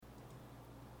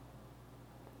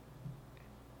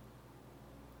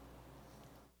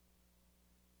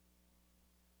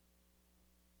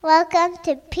Welcome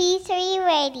to P3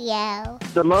 Radio.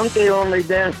 The monkey only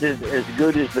dances as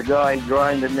good as the guy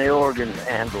grinding the organ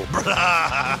handle. Brother.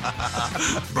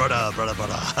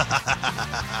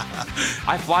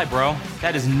 I fly, bro.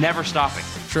 That is never stopping.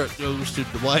 Truck goes to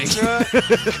Dwayne.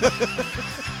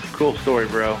 Cool story,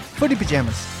 bro. Footy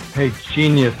pajamas. Hey,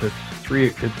 genius, it's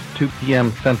 2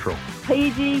 p.m. Central.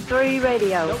 PG3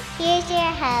 Radio. Here's your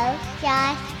host,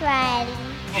 Josh Riley.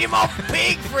 Get him off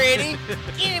big, Freddy.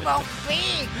 Get him off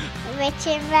big.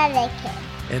 Richard Mullican.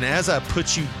 And as I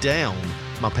put you down,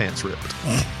 my pants ripped.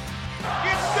 It's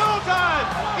showtime!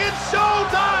 It's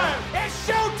showtime! It's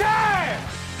showtime!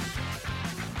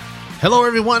 Hello,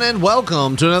 everyone, and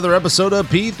welcome to another episode of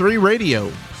P3 Radio.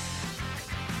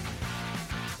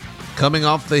 Coming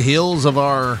off the heels of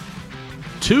our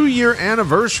 2-year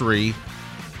anniversary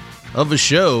of a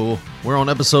show, we're on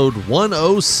episode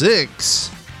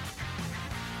 106.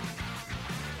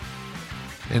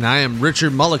 And I am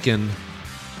Richard Mullican,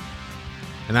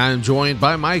 and I am joined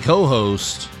by my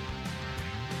co-host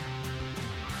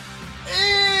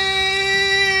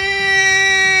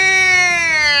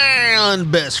and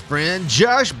best friend,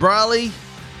 Josh Briley.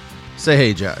 Say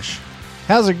hey, Josh.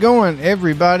 How's it going,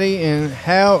 everybody? And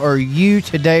how are you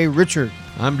today, Richard?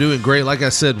 I'm doing great. Like I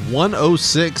said,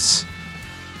 106,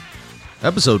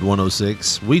 episode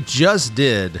 106. We just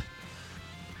did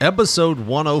episode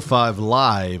 105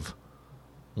 live.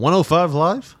 105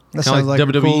 live? That sounds like a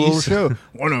cool little show.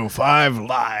 105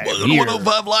 live.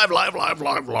 105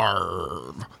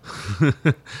 live.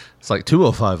 It's like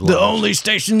 205 live. The only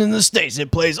station in the States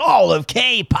that plays all of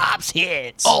K-pop's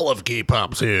hits. All of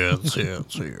K-pop's hits.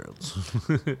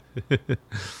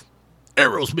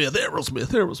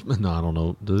 Aerosmith. No, I don't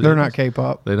know. They're not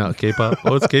K-pop. They're not K-pop?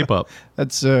 Oh, it's K-pop.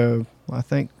 That's, I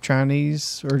think,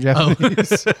 Chinese or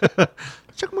Japanese.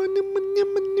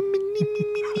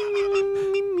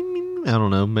 I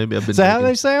don't know. Maybe I've been. Is that how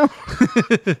they sound?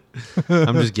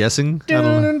 I'm just guessing. I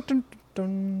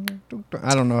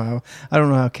don't know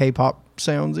how K-pop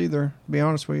sounds either, to be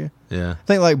honest with you. Yeah. I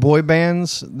think like boy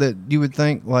bands that you would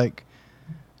think like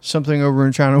something over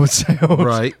in China would sound.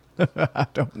 Right. I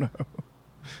don't know.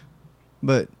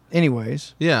 But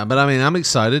anyways. Yeah, but I mean, I'm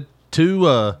excited.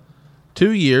 2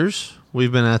 years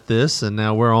we've been at this, and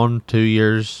now we're on 2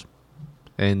 years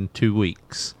and 2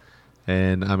 weeks.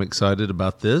 And I'm excited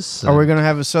about this. Are we going to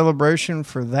have a celebration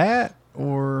for that,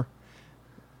 or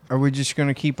are we just going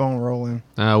to keep on rolling?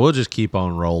 We'll just keep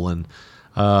on rolling.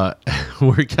 We're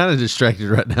kind of distracted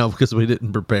right now because we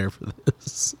didn't prepare for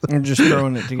this. We're just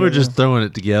throwing it together. We're just throwing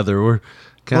it together. We're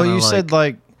kind of you said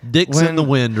like dicks in the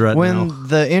wind right now. When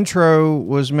the intro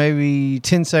was maybe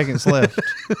 10 seconds left.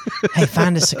 Hey,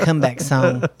 find us a comeback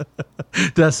song.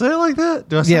 Did I say it like that?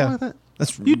 Do I sound like that?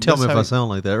 You tell me if I sound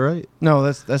like that, right? No,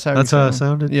 that's how. That's how I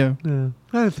sounded. Yeah.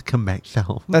 I have to come back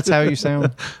sound. That's how you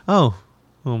sound. Oh,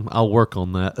 I'll work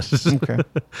on that. Okay.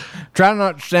 Try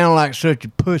not to sound like such a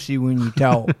pussy when you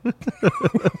talk.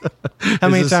 How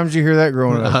many times you hear that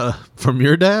growing up? From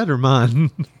your dad or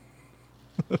mine?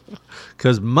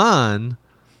 Because mine.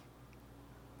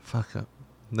 Fuck up.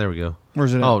 There we go.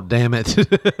 Where's it? Oh, damn it!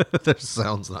 Their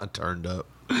sound's not turned up.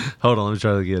 Hold on, let me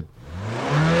try that again.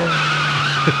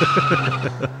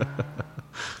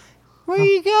 Where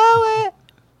you going?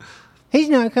 He's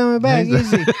not coming back,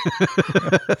 is he?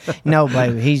 No,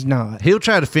 baby, he's not. He'll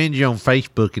try to find you on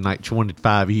Facebook in like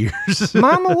 25 years.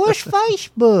 Mama, what's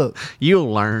Facebook?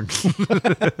 You'll learn.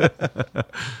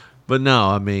 But no,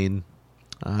 I mean,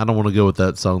 I don't want to go with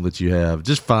that song that you have.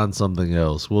 Just find something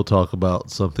else. We'll talk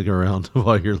about something around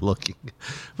while you're looking.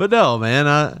 But no,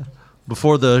 man,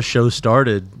 before the show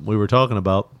started, we were talking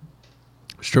about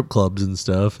strip clubs and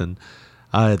stuff, and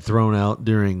I had thrown out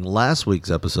during last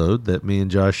week's episode that me and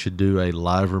Josh should do a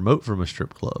live remote from a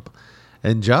strip club.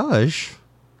 And Josh,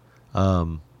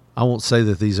 I won't say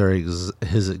that these are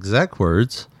his exact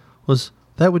words, was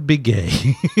that would be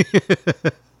gay.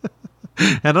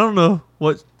 And I don't know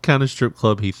what kind of strip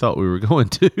club he thought we were going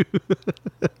to.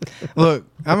 Look,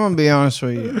 I'm going to be honest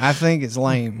with you. I think it's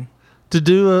lame. To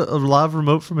do a live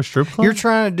remote from a strip club? You're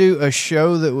trying to do a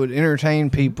show that would entertain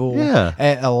people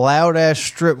at a loud-ass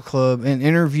strip club and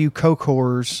interview coke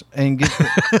whores and get...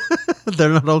 They're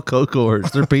not all coke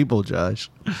whores. They're people, Josh.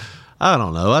 I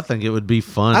don't know. I think it would be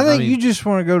fun. I mean, you just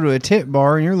want to go to a tit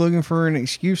bar and you're looking for an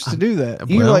excuse to do that.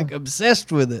 You're like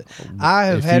obsessed with it. I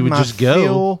have had my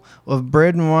fill of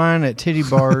bread and wine at titty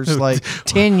bars like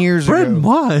 10 years ago. Bread and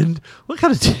wine? What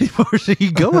kind of titty bars are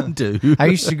you going to? I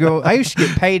used to get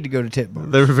paid to go to tit bars.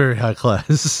 They were very high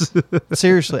class.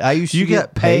 Seriously, I used to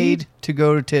get paid to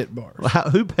go to tit bars.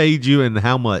 Who paid you and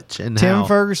how much? And Tim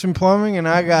Ferguson Plumbing, and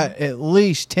I got at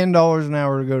least $10 an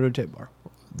hour to go to a tit bar.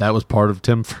 that was part of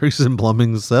Tim Ferguson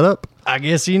Plumbing's setup? I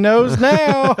guess he knows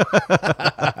now.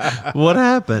 What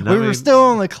happened? We were still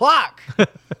on the clock.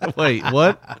 Wait,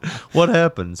 what? What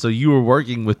happened? So you were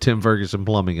working with Tim Ferguson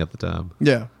Plumbing at the time?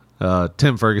 Yeah.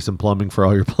 Tim Ferguson Plumbing for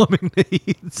all your plumbing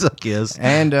needs, I guess.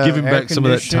 And give him back some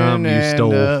of that time you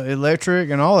stole. Electric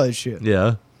and all that shit.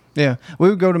 Yeah. Yeah. We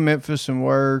would go to Memphis and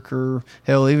work, or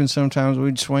hell, even sometimes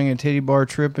we'd swing a titty bar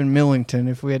trip in Millington.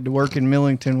 If we had to work in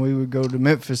Millington, we would go to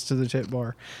Memphis to the tit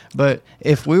bar. But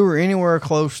if we were anywhere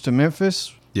close to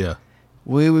Memphis, yeah,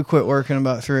 we would quit working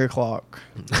about 3 o'clock.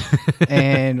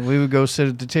 And we would go sit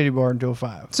at the titty bar until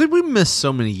 5. See, we missed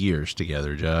so many years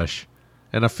together, Josh.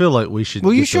 And I feel like we should.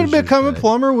 Well, you should have become a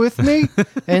plumber with me,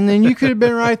 and then you could have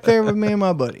been right there with me and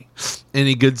my buddy.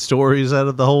 Any good stories out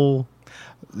of the whole?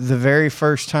 The very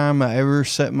first time I ever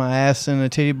set my ass in a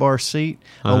titty bar seat,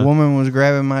 a woman was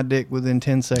grabbing my dick within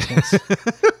 10 seconds.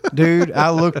 Dude,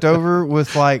 I looked over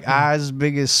with like eyes as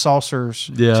big as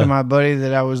saucers to my buddy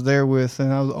that I was there with,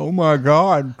 and I was, oh my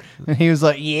God. And he was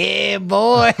like, yeah,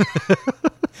 boy.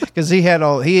 Because he had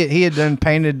done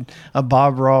painted a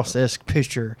Bob Ross-esque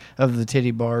picture of the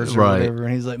titty bars or whatever,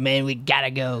 and he's like, man, we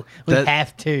gotta go. We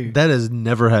have to. That has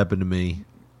never happened to me.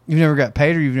 You've never got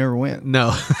paid, or you've never went? No.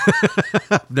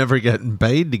 I've never gotten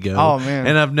paid to go. Oh, man.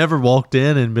 And I've never walked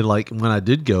in and been like, when I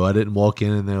did go, I didn't walk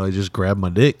in and they like just grabbed my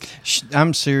dick.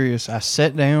 I'm serious. I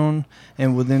sat down,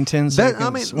 and within 10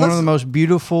 seconds, one of the most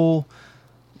beautiful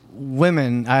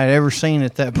women I had ever seen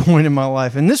at that point in my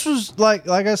life. And this was, like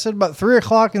I said, about 3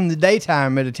 o'clock in the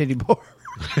daytime at a titty bar.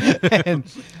 And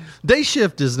day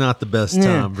shift is not the best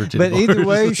time for titty bars. But either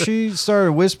way, she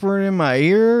started whispering in my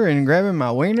ear and grabbing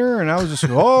my wiener, and I was just,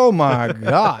 oh my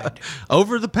God.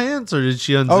 Over the pants, or did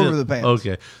she unzip? Over the pants.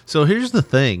 Okay. So here's the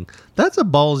thing. That's a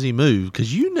ballsy move,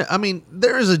 because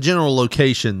there is a general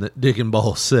location that dick and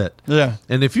balls sit. Yeah.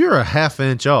 And if you're a half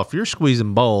inch off, you're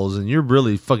squeezing balls and you're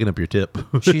really fucking up your tip.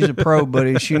 She's a pro,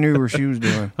 buddy. She knew what she was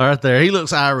doing. All right there. He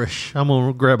looks Irish. I'm going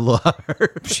to grab a little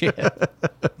Irish. Yeah.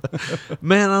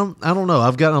 Man, I don't know.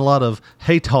 I've gotten a lot of,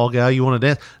 hey, tall guy, you want to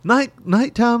dance?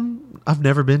 Nighttime, I've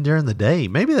never been during the day.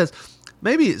 Maybe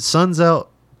it's sun's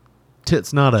out,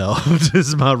 tits not out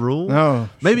is my rule. No.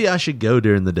 Maybe I should go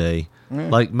during the day. Yeah.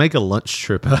 Like, make a lunch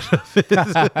trip out of it.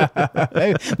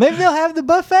 Maybe they'll have the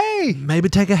buffet. Maybe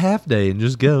take a half day and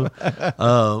just go.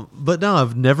 But no,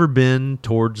 I've never been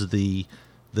towards the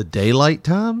daylight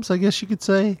times, I guess you could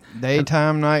say.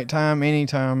 Daytime, nighttime,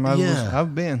 anytime.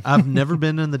 I've been. I've never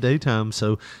been in the daytime.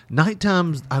 So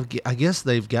nighttime, I guess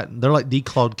they're like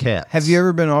declawed cats. Have you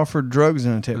ever been offered drugs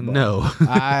in a tip bar? No.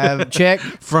 I've checked.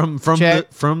 From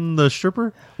the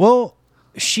stripper? Well,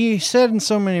 she said in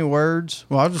so many words.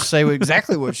 Well, I'll just say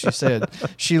exactly what she said.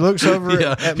 She looks over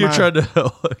at you're trying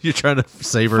to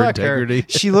save her integrity.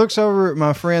 She looks over at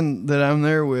my friend that I'm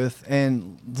there with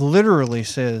and literally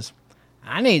says,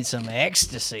 I need some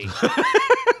ecstasy.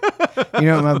 You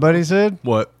know what my buddy said?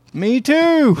 What? Me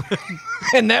too.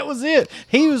 And that was it.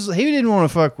 He didn't want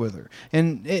to fuck with her.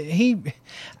 And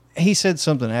he said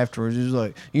something afterwards. He was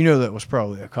like, that was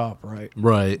probably a cop, right?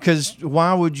 Right. Because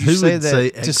why would you say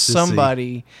that to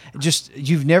somebody? Just,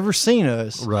 you've never seen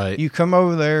us. Right. You come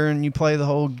over there and you play the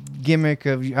whole gimmick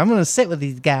of, I'm going to sit with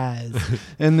these guys.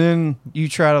 And then you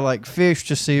try to like fish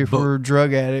to see if we're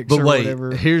drug addicts or whatever.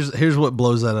 But wait, here's what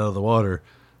blows that out of the water.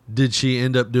 Did she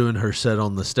end up doing her set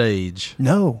on the stage?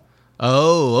 No.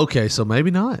 Oh, okay. So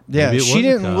maybe not. Yeah, maybe she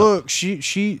didn't look.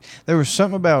 She there was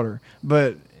something about her,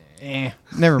 but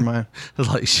never mind.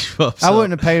 Like I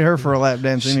wouldn't have paid her for a lap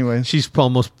dance anyway. She's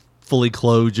almost fully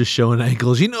clothed, just showing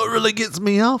ankles. You know what really gets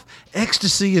me off?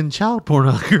 Ecstasy and child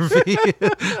pornography.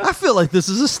 I feel like this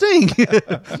is a sting.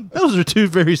 Those are two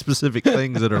very specific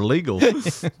things that are legal.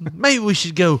 Maybe we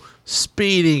should go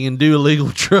speeding and do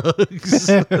illegal drugs.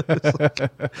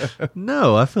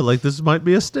 No, I feel like this might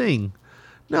be a sting.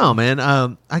 No, man.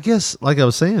 I guess, like I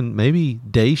was saying, maybe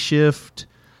day shift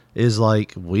is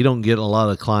like, we don't get a lot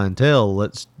of clientele.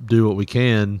 Let's do what we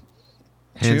can.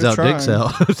 Hands out, dicks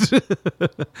out.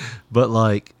 But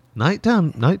like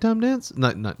nighttime dance,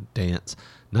 not dance.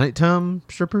 Nighttime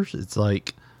strippers, it's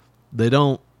like they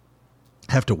don't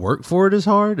have to work for it as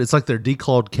hard. It's like they're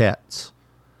declawed cats.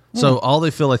 So all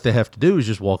they feel like they have to do is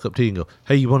just walk up to you and go,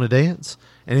 "Hey, you want to dance?"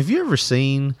 And have you ever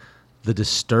seen the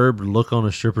disturbed look on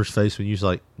a stripper's face when you're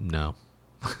like, "No."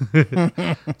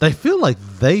 They feel like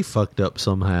they fucked up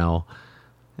somehow.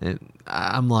 And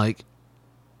I'm like,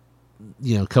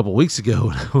 a couple weeks ago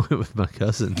when I went with my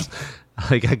cousins,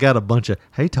 like I got a bunch of,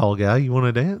 "Hey, tall guy, you want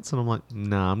to dance?" And I'm like,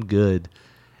 "Nah, I'm good."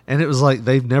 And it was like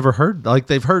they've never heard, like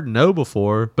they've heard no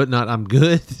before, but not "I'm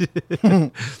good."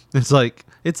 It's like,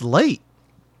 it's late.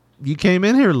 you came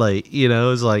in here late. You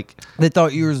know, it's like They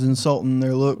thought you was insulting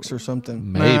their looks or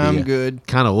something. maybe Nah, I'm good.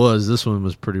 Kind of was. This one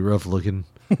was pretty rough looking.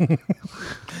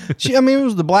 It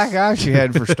was the black eye she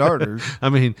had for starters. I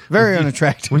mean, Very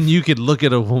unattractive. When you could look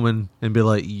at a woman and be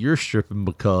like, "You're stripping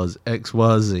because X,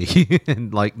 Y, Z,"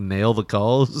 and like nail the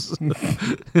cause.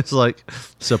 It's like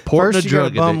supporting First a you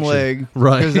got drug a bum addiction. leg.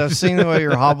 Right? Because I've seen the way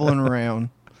you're hobbling around.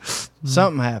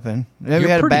 Something happened. Maybe you You're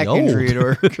had a pretty back injury at old.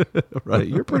 work. Right?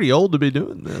 You're pretty old to be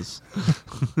doing this.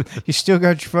 You still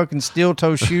got your fucking steel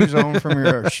toe shoes on from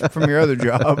your other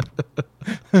job.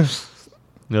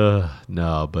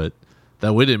 No, but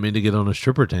that we didn't mean to get on a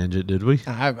stripper tangent, did we?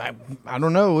 I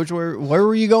don't know where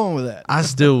were you going with that? I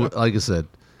still, like I said,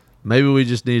 maybe we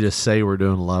just need to say we're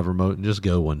doing a live remote and just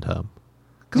go one time.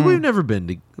 Because we've never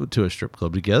been to a strip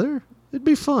club together. It'd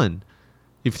be fun.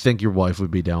 If you think your wife would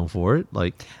be down for it.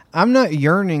 Like, I'm not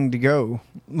yearning to go.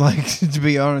 Like, to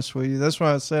be honest with you, that's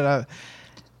why I said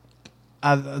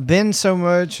I've been so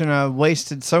much and I've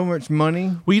wasted so much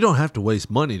money. well, you don't have to waste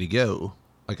money to go.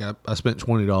 Like, I spent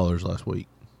 $20 last week.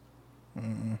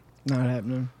 Not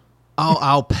happening.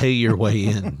 I'll pay your way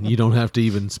in. You don't have to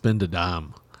even spend a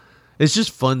dime. It's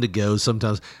just fun to go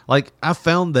sometimes. Like, I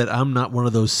found that I'm not one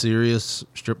of those serious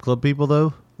strip club people,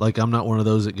 though. Like, I'm not one of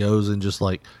those that goes and just,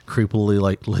 like, creepily,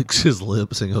 like, licks his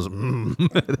lips and goes,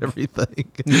 at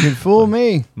everything. You can fool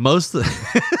me. Most of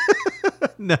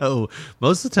no,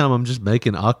 most of the time I'm just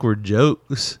making awkward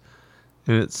jokes.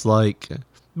 And it's like,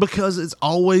 because it's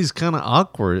always kind of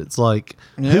awkward. It's like,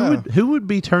 Yeah. who would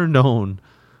be turned on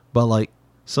by, like,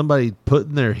 somebody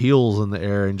putting their heels in the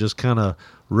air and just kind of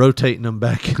rotating them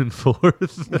back and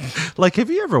forth? Like, have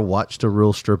you ever watched a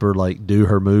real stripper, like, do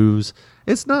her moves?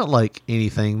 It's not like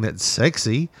anything that's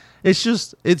sexy. It's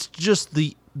just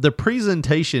the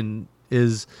presentation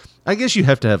is, I guess you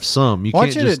have to have some. You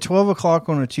Watch can't it just, at 12 o'clock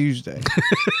on a Tuesday.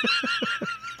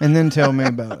 And then tell me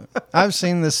about it. I've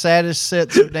seen the saddest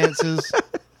sets of dances.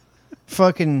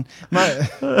 I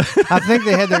think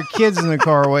they had their kids in the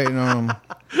car waiting on them.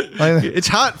 Like, it's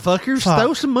hot, fuckers. Fuck.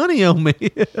 Throw some money on me.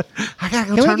 I gotta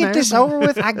go can turn we get the this air over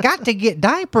with? I got to get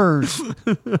diapers.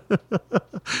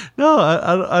 No,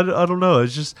 I don't know.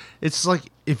 It's like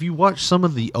if you watch some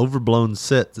of the overblown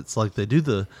sets, it's like they do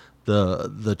the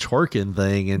twerking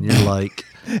thing, and you're like,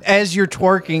 As you're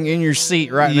twerking in your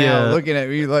seat right Yeah. now, looking at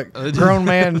me like grown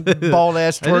man, bald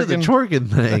ass I did the twerking. twerking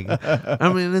thing.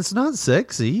 I mean, it's not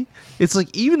sexy. It's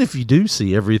like, even if you do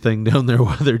see everything down there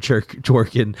while they're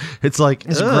twerking, it's like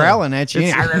It's growling at you.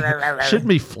 Shouldn't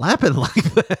be flapping like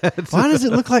that. Why does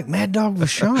it look like Mad Dog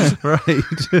Vachon?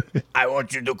 Right. I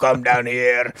want you to come down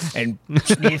here and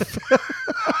sniff.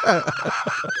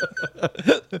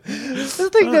 I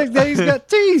think that guy's got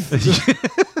teeth.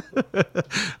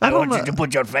 I want you to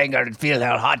put your finger and feel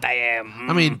how hot I am.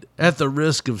 I mean, at the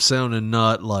risk of sounding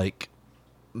not like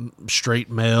straight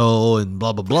male and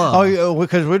blah blah blah. Oh, yeah,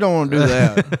 because we don't want to do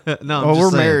that. No, I'm Well, just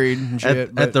we're saying, married and shit,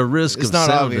 At but the risk it's of not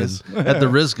sounding, obvious. at the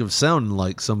risk of sounding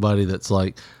like somebody that's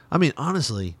like, I mean,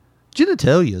 honestly,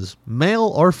 genitalias, male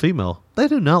or female, they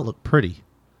do not look pretty.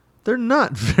 They're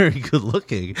not very good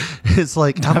looking. It's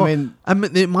like, I mean,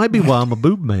 it might be why I'm a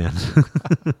boob man.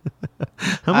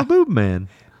 I'm a boob man.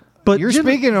 But You're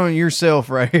speaking on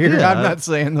yourself right here. Yeah, I'm not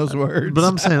saying those words. But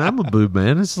I'm saying I'm a boob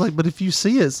man. It's like, but if you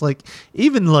see it, it's like,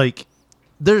 even like,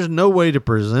 there's no way to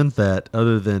present that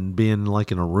other than being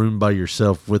like in a room by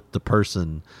yourself with the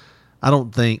person. I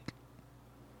don't think,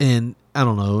 and I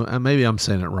don't know, maybe I'm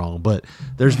saying it wrong, but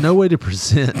there's no way to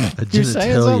present a You're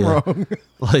saying something genitalia wrong.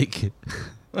 like.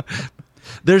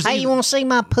 There's Hey, you want to see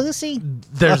my pussy?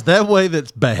 there's that way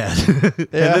that's bad, and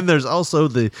Yeah. then there's also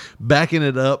the backing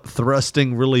it up,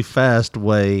 thrusting really fast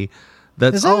way.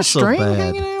 That's Is that a also string bad.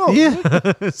 hanging out?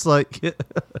 Yeah, it's like I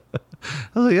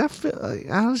was like, I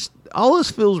feel all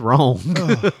this feels wrong.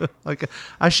 Like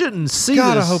I shouldn't see.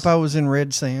 God, this. I hope I was in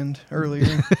red sand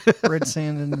earlier. Red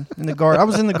sand in the garden. I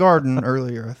was in the garden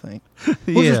earlier, I think.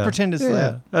 We'll just pretend it's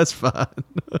that. That's fine.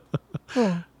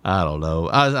 I don't know.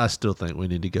 I still think we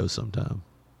need to go sometime.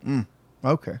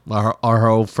 Okay. Our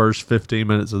whole first 15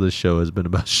 minutes of this show has been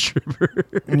about stripper.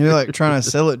 And you're like trying to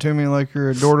sell it to me like you're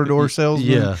a door-to-door salesman.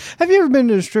 Yeah. Have you ever been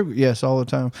to a strip? Yes, all the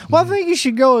time. Well, I think you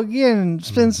should go again and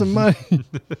spend some money.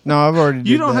 No, I've already You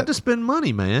did don't that. have to spend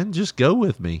money, man. Just go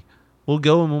with me. We'll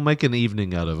go and we'll make an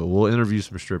evening out of it. We'll interview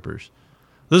some strippers.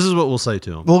 This is what we'll say to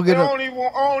them. We'll get I a, don't even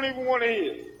want to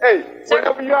hear it. Hey,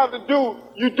 whatever you have to do,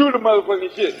 you do the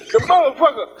motherfucking shit. The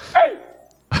motherfucker, hey.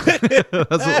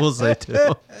 That's what we'll say to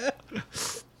them.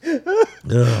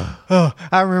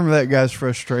 I remember that guy's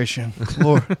frustration.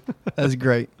 Lord, that's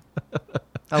great.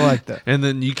 I like that. And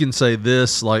then you can say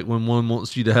this, like when one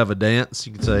wants you to have a dance,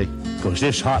 you can say, "Because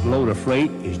this hot load of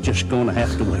freight is just going to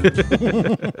have to wait."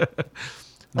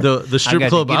 The strip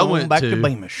club I went to,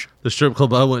 Beamish. the strip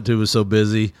club I went to was so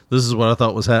busy. This is what I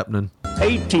thought was happening.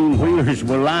 18-wheelers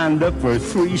were lined up for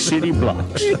 3 city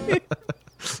blocks.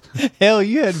 Hell,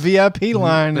 you had VIP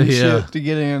line and Yeah. shit to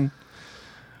get in.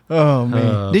 Oh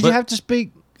man! Did you have to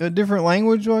speak a different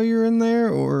language while you were in there,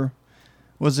 or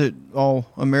was it all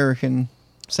American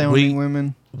sounding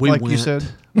women? Like you said,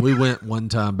 we went one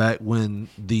time back when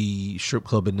the strip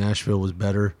club in Nashville was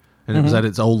better, and it was at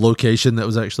its old location that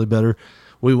was actually better.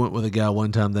 We went with a guy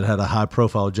one time that had a high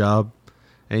profile job,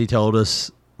 and he told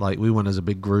us, like, we went as a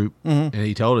big group, and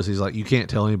he told us, he's like, you can't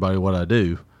tell anybody what I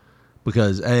do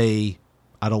because A,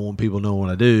 I don't want people knowing what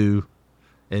I do,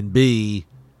 and B,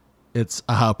 it's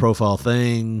a high profile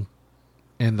thing,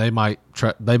 and they might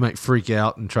freak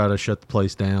out and try to shut the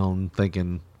place down,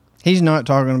 thinking he's not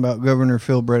talking about Governor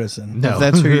Phil Bredesen. No. If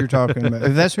that's who you're talking about.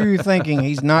 If that's who you're thinking,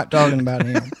 he's not talking about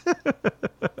him.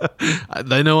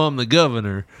 they know I'm the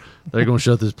governor. They're going to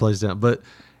shut this place down. But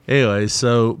anyway,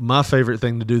 so my favorite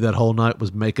thing to do that whole night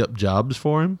was make up jobs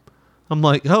for him. I'm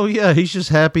like, oh, yeah, he's just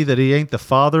happy that he ain't the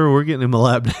father. We're getting him a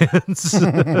lap dance.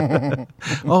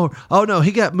 oh, no,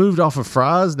 he got moved off of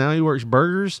fries. Now he works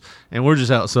burgers, and we're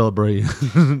just out celebrating.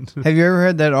 Have you ever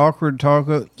had that awkward talk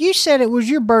of, you said it was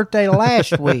your birthday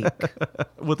last week?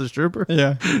 With a stripper?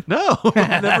 Yeah. No,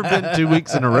 I've never been 2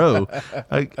 weeks in a row.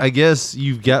 I guess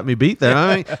you've got me beat there.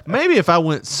 I mean, maybe if I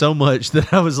went so much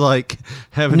that I was like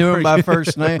having Knew him by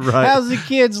first name. Right. How's the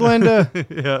kids, Linda?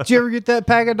 Yeah. Did you ever get that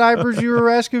pack of diapers you were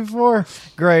asking for?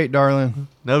 Great, darling.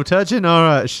 No touching? All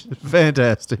right.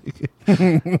 Fantastic.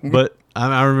 But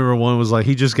I remember one was like,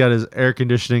 he just got his air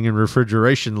conditioning and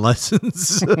refrigeration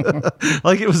lessons.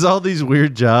 Like, it was all these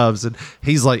weird jobs, and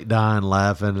he's like dying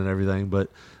laughing and everything.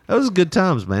 But that was good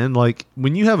times, man. Like,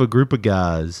 when you have a group of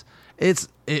guys, it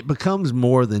becomes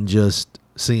more than just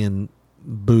seeing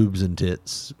boobs and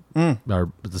tits. Are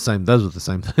the same. Those are the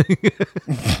same thing.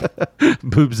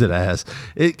 Boobs and ass.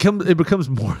 It becomes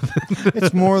more than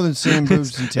It's more than seeing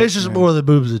boobs and tits. it's just man. more than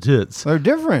boobs and tits. They're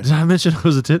different. Did I mention I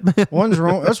was a tit man? One's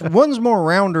more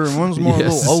rounder and one's more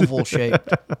Yes. a little oval shaped.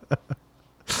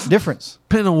 Difference.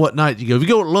 Depending on what night you go. If you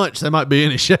go at lunch, they might be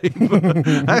in a shape.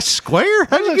 That's square?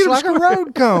 How'd you It get looks them like a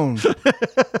road cone.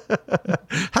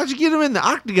 How'd you get them in the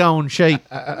octagon shape?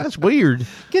 That's weird.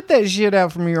 Get that shit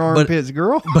out from your armpits,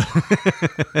 girl.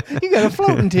 You got a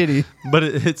floating titty. But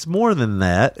it's more than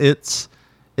that. It's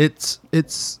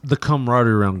the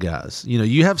camaraderie around guys. You know,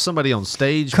 you have somebody on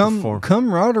stage perform.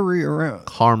 Camaraderie around.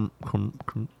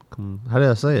 How did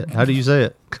I say it? How do you say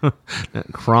it?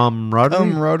 Camaraderie.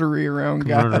 Camaraderie around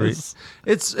guys.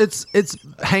 It's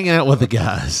hanging out with the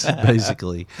guys,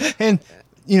 basically. And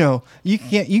you know, you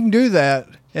can do that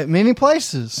at many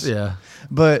places. Yeah.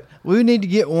 But we need to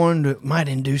get one that might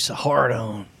induce a hard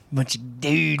on. Bunch of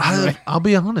dudes. I'll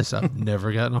be honest. I've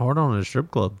never gotten a hard on at a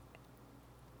strip club.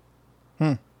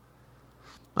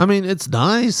 I mean, it's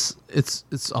nice.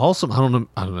 It's awesome. I don't know.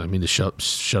 I mean to shut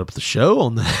up the show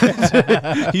on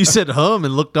that. You said hum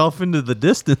and looked off into the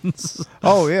distance.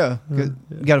 Oh yeah,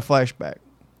 got a flashback.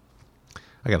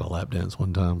 I got a lap dance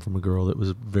one time from a girl that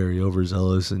was very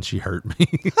overzealous, and she hurt me.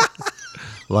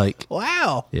 Like,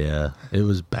 wow. Yeah, it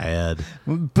was bad.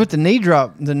 Put the knee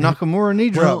drop, the Nakamura knee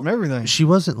drop, and everything. She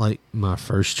wasn't like my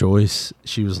first choice.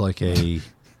 She was like and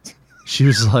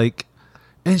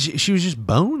she was just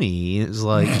bony. It was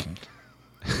like,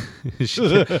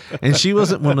 and she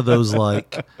wasn't one of those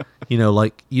like, you know,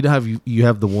 like you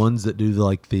have the ones that do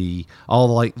the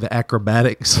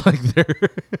acrobatics, like they're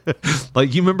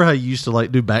like, you remember how you used to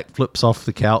like do backflips off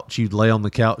the couch? You'd lay on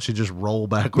the couch and just roll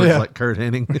backwards like Kurt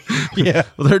Hennig. Yeah.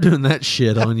 Well, they're doing that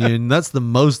shit on you, and that's the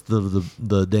most of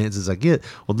the dances I get.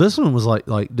 Well, this one was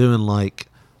like doing like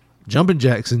jumping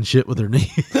jacks and shit with her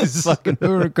knees. Fucking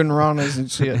hurricane ranas and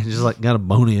shit. And just like got a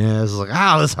bony ass. Like,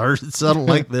 this hurts. I don't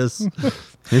like this.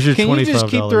 Here's your $25. Can you just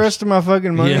keep the rest of my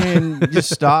fucking money and just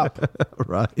stop?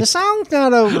 Right. The song's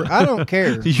not over. I don't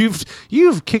care.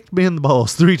 You've kicked me in the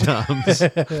balls 3 times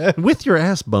with your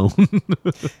ass bone.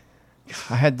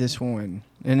 I had this one,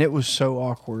 and it was so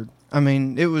awkward. I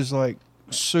mean, it was like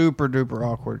super duper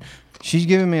awkward. She's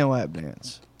giving me a lap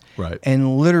dance. Right.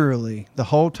 And literally the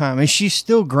whole time, and she's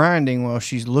still grinding while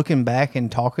she's looking back and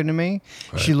talking to me.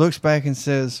 Right. She looks back and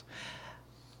says,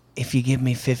 if you give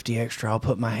me 50 extra, I'll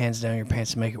put my hands down your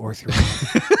pants and make it worth your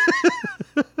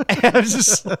while. I was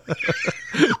just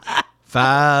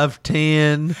 5,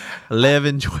 10,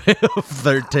 11, 12,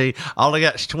 13. All I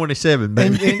got is 27,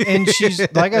 baby. And she's,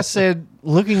 like I said,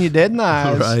 looking you dead in the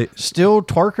eyes, Right. still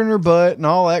twerking her butt and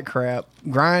all that crap,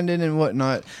 grinding and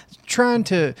whatnot, trying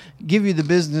to give you the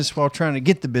business while trying to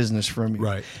get the business from you.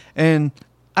 Right. And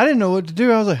I didn't know what to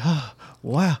do. I was like, oh,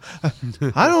 wow,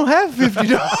 I don't have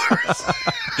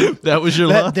 $50. That was your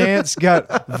That line? dance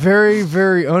got very,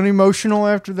 very unemotional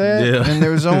after that. Yeah. And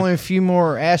there was only a few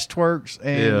more ass twerks,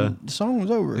 and Yeah. the song was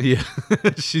over. Yeah,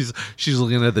 she's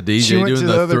looking at the DJ She went doing to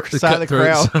the other side of the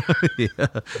cutthroat. Yeah,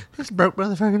 this broke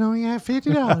motherfucker only got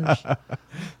 $50.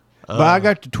 But I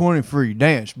got the 20 free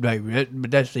dance, baby.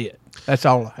 But that's it. That's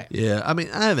all I have. Yeah, I mean,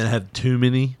 I haven't had too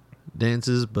many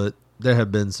dances, but there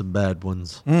have been some bad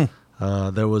ones.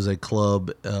 There was a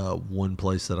club, one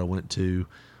place that I went to,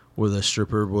 where the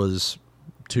stripper was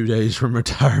 2 days from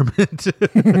retirement,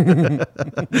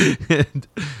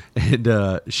 and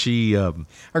she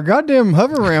Her goddamn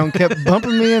hover round kept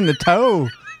bumping me in the toe.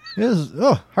 It was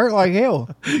hurt like hell.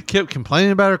 kept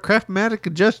complaining about her Craftmatic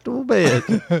adjustable bed.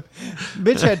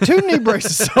 Bitch had 2 knee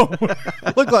braces on.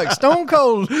 Looked like Stone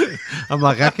Cold. I'm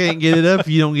like, I can't get it up if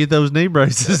you don't get those knee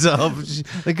braces off.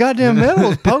 The goddamn metal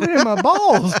was poking in my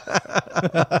balls.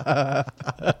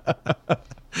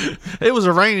 It was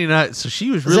a rainy night, so she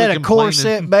was Is really that a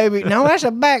corset, baby? No, that's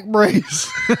a back brace.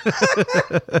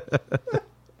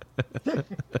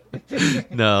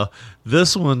 No,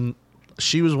 this one,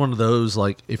 she was one of those,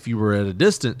 like, if you were at a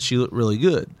distance, she looked really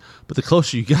good. But the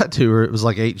closer you got to her, it was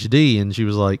like HD, and she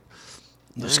was like,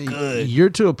 That's good. You're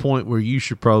to a point where you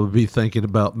should probably be thinking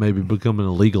about maybe becoming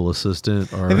a legal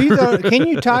assistant. Or Have you thought, can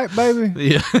you type, baby?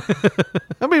 Yeah.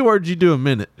 How many words you do a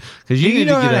minute? Because you Do need you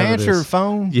know to how get to out of answer this. a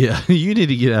phone? Yeah, you need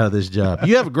to get out of this job.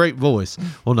 You have a great voice.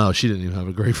 Well, no, she didn't even have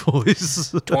a great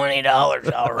voice.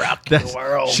 $20, I'll rock the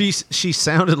world. She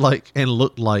sounded like and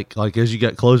looked like as you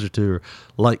got closer to her,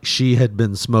 like she had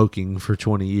been smoking for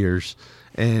 20 years.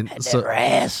 And Had so, that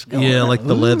rasp going yeah, on. like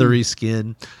the leathery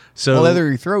skin. So A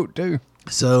leathery throat, too.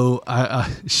 So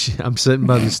I'm sitting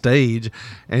by the stage,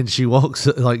 and she walks,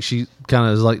 like, she kind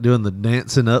of is like doing the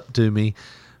dancing up to me,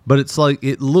 but it's like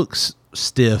it looks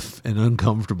stiff and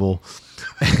uncomfortable,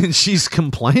 and she's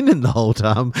complaining the whole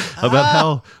time about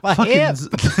how my fucking hip.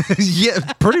 yeah,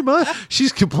 pretty much.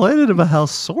 She's complaining about how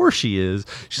sore she is.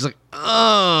 She's like,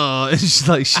 oh, and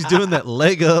she's doing that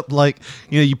leg up, like,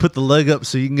 you know, you put the leg up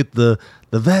so you can get the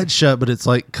vag shot, but it's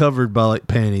like covered by like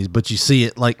panties, but you see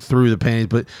it like through the panties,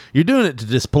 but you're doing it to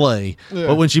display. Yeah.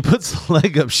 But when she puts the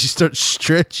leg up, she starts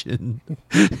stretching,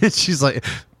 and she's like,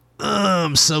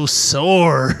 I'm so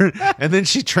sore. And then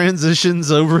she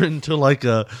transitions over into like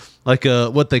a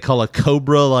what they call a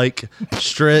cobra like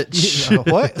stretch.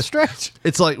 What? Stretch?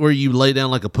 It's like where you lay down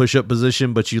like a push up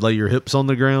position, but you lay your hips on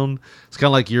the ground. It's kind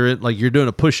of like you're doing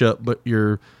a push up, but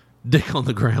you're dick on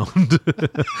the ground.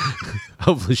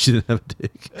 Hopefully she didn't have a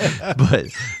dick,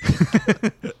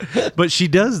 but she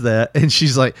does that, and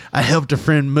she's like, I helped a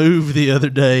friend move the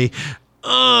other day.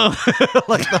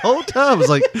 Like the whole time I was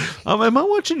like, am I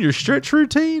watching your stretch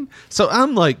routine? So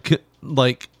I'm like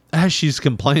as she's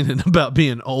complaining about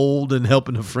being old and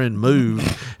helping a friend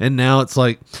move, and now it's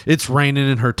like it's raining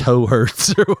and her toe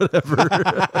hurts or whatever.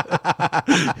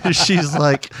 She's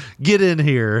like, get in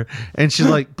here, and she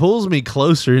like pulls me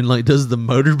closer and like does the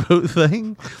motorboat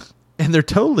thing, and they're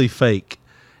totally fake.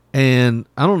 And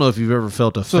I don't know if you've ever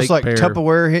felt a So fake it's like pair.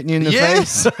 Tupperware hitting you in the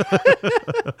Yes.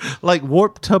 face? Like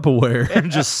warped Tupperware,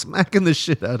 just smacking the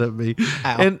shit out of me.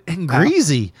 Ow. And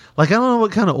greasy. Like, I don't know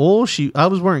what kind of oil I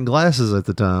was wearing glasses at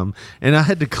the time, and I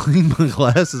had to clean my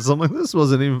glasses. I'm like, this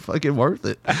wasn't even fucking worth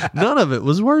it. None of it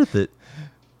was worth it.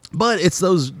 But it's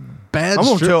those bad I'm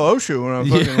going to tell OSHA when I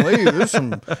fucking leave. There's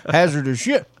some hazardous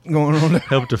shit going on there.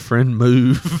 Helped a friend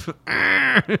move.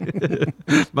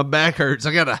 My back hurts.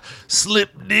 I got a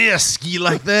slip disc. You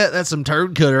like that? That's some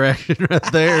turd cutter action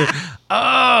right there.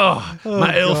 Oh,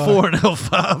 my L4 and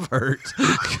L5 hurts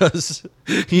because,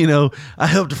 you know, I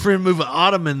helped a friend move an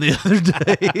ottoman the other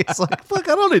day. It's like, fuck,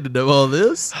 I don't need to know all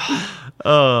this.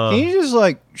 Can you just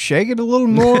like shake it a little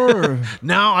more? Or?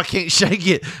 No, I can't shake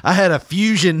it. I had a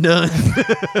fusion done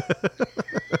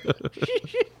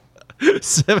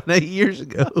 7-8 years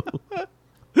ago.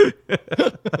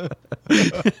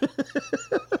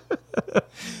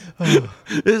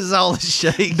 This is all it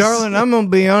shakes. Darling, I'm going to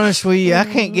be honest with you. I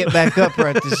can't get back up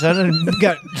right this. I done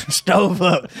got stove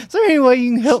up. Is there any way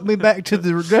you can help me back to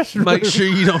the dressing room? Make sure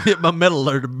you don't hit my metal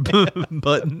alert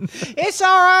button. It's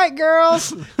all right,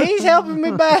 girls. He's helping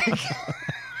me back.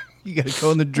 You got to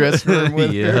go in the dressing room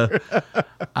with her.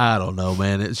 I don't know,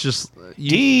 man. It's just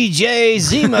DJ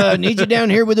Zima, need you down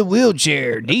here with a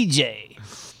wheelchair. DJ.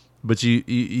 But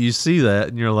you see that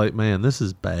and you're like, man, this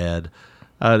is bad.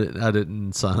 I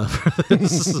didn't sign up for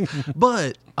this.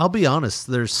 But I'll be honest,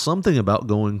 there's something about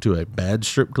going to a bad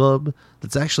strip club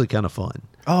that's actually kind of fun.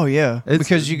 Oh, yeah.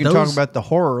 Because you can talk about the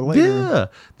horror later. Yeah.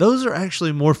 Those are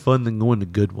actually more fun than going to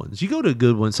good ones. You go to a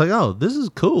good one, it's like, oh, this is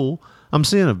cool. I'm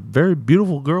seeing a very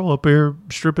beautiful girl up here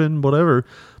stripping, whatever.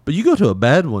 But you go to a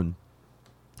bad one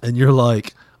and you're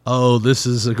like, oh, this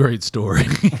is a great story.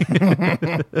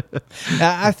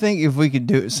 I think if we could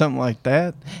do something like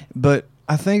that, but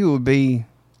I think it would be,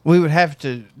 we would have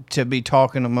to be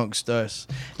talking amongst us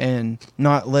and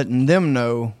not letting them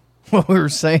know what we were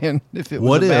saying if it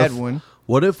was a bad one.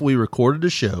 What if we recorded a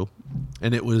show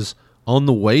and it was on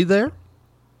the way there?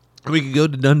 And we could go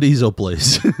to Dundee's old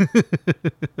place.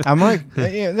 I might,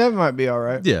 yeah, that might be all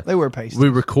right. Yeah. They wear pasties. We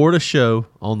record a show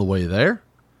on the way there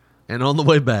and on the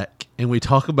way back. And we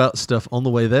talk about stuff on the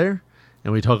way there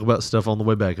and we talk about stuff on the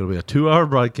way back. It'll be a 2-hour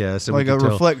broadcast. And like a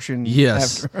reflection.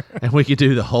 Yes. And we could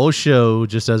do the whole show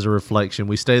just as a reflection.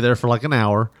 We stay there for like an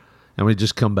hour and we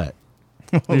just come back.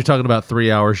 You're talking about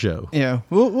 3-hour show. Yeah,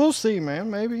 we'll see,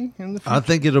 man. Maybe in the future. I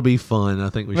think it'll be fun. I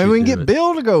think maybe we can get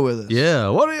Bill to go with us. Yeah.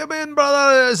 What do you mean,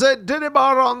 brother? Is that titty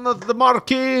bar on the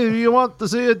marquee? You want to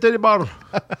see a titty bar?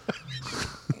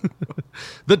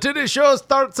 The titty show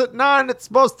starts at 9. It's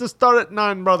supposed to start at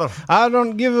 9, brother. I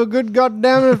don't give a good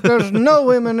goddamn if there's no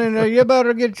women in there. You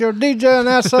better get your DJ and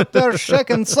ass up there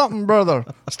shaking something, brother.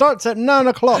 Starts at 9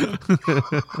 o'clock.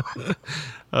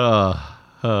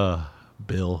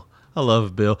 Bill. I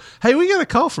love Bill. Hey, we got a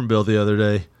call from Bill the other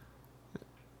day.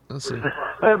 Let's see.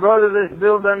 Hey, brother, this is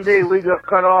Bill Dundee. We got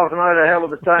cut off and I had a hell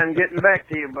of a time getting back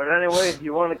to you. But anyway, if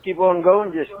you want to keep on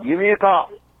going, just give me a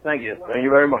call. Thank you. Thank you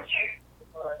very much.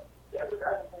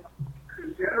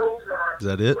 Is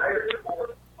that it?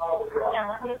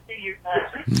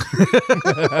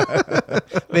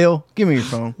 Bill, give me your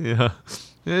phone. Yeah.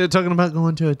 You're talking about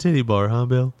going to a titty bar, huh,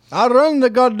 Bill? I run the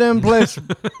goddamn place.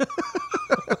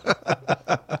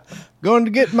 Going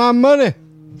to get my money.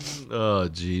 Oh,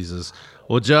 Jesus.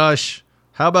 Well, Josh,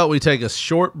 how about we take a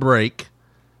short break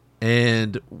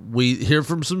and we hear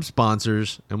from some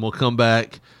sponsors and we'll come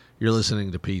back. You're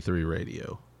listening to P3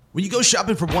 Radio. When you go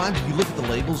shopping for wine, do you look at the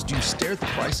labels? Do you stare at the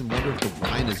price and wonder if the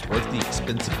wine is worth the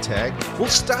expensive tag? Well,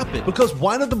 stop it, because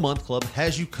Wine of the Month Club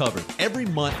has you covered. Every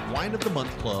month, Wine of the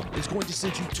Month Club is going to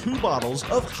send you 2 bottles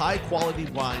of high-quality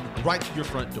wine right to your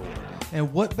front door.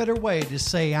 And what better way to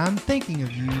say I'm thinking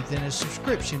of you than a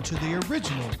subscription to the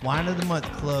original Wine of the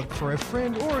Month Club for a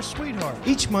friend or a sweetheart.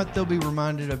 Each month they'll be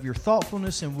reminded of your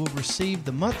thoughtfulness and will receive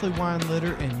the monthly wine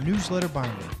letter and newsletter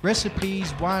binder.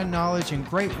 Recipes, wine knowledge, and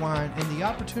great wine, and the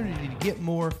opportunity to get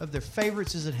more of their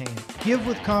favorites is at hand. Give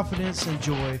with confidence and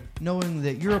joy, knowing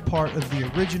that you're a part of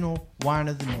the original Wine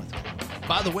of the Month Club.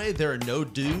 By the way, there are no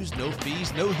dues, no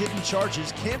fees, no hidden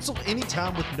charges. Cancel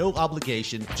anytime with no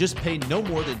obligation. Just pay no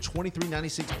more than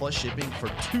 $23.96 plus shipping for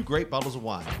 2 great bottles of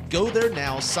wine. Go there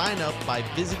now. Sign up by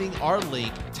visiting our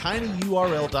link,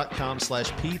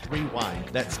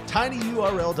 tinyurl.com/P3wine. That's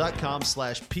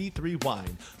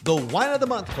tinyurl.com/P3wine. The Wine of the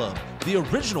Month Club, the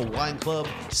original wine club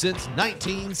since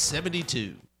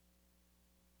 1972.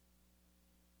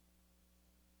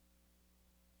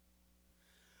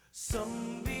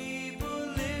 Some people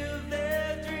live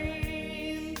their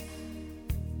dreams.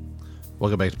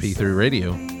 Welcome back to P3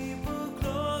 Radio.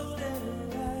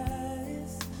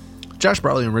 Josh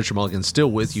Bartley and Richard Mulligan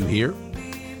still with you here.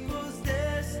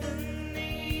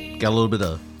 Got a little bit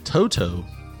of Toto.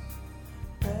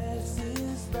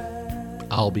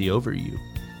 I'll be over you.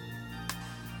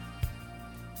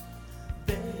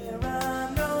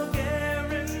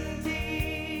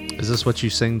 Is this what you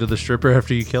sing to the stripper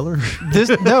after you kill her?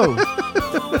 No.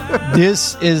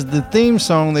 This is the theme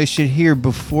song they should hear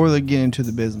before they get into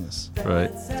the business.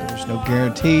 Right. There's no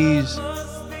guarantees.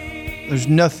 There's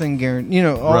nothing guaranteed. You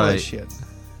know, all that shit.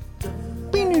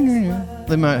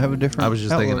 They might have a different I was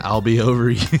just outlook. thinking, I'll be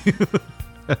over you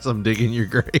as I'm digging your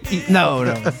grave. No.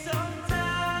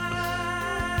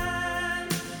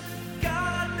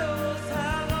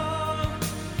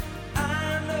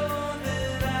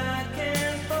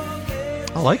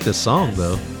 I like this song,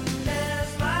 though.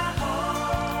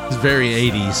 It's very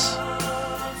 80s.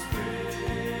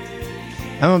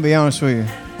 I'm going to be honest with you.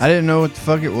 I didn't know what the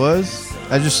fuck it was.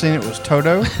 I just seen it was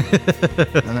Toto.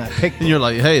 And I picked And you're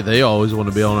like, hey, they always want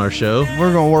to be on our show.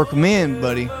 We're going to work them in,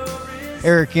 buddy.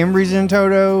 Eric Embry's in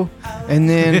Toto. And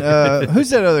then, who's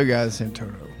that other guy that's in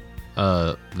Toto?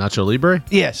 Nacho Libre?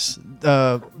 Yes.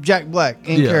 Jack Black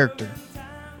in character.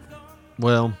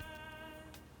 Well,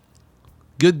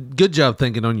 good job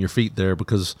thinking on your feet there,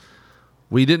 because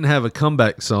we didn't have a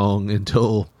comeback song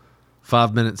until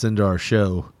 5 minutes into our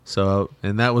show. So,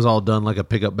 and that was all done like a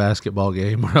pickup basketball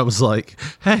game where I was like,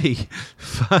 hey,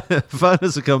 find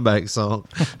us a comeback song.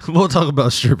 We'll talk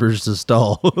about strippers to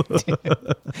stall.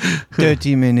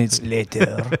 30 minutes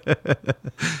later.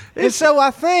 And so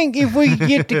I think if we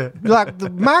get to, like, the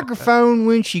microphone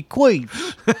when she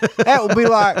queefs, that would be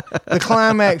like the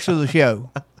climax of the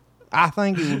show. I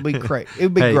think it would be great. It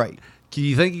would be great. Do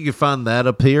you think you could find that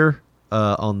up here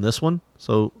on this one?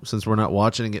 So since we're not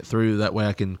watching it through, that way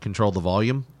I can control the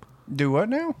volume. Do what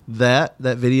now? That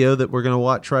video that we're going to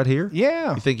watch right here?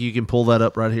 Yeah. You think you can pull that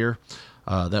up right here?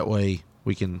 That way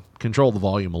we can control the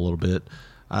volume a little bit.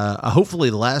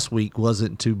 Hopefully last week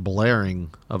wasn't too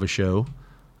blaring of a show.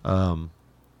 That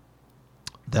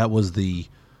was the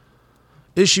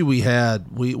issue we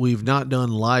had. We've not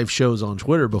done live shows on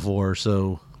Twitter before,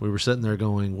 so we were sitting there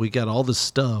going, we got all this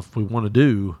stuff we want to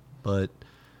do, but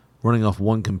running off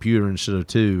one computer instead of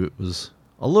two, it was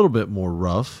a little bit more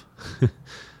rough.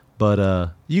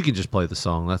 But you can just play the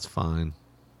song. That's fine.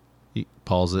 You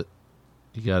pause it.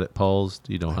 You got it paused?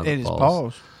 You don't have it paused. It is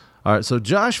paused. All right, so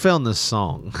Josh found this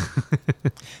song.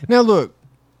 Now look,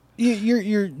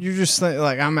 you're just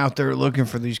like I'm out there looking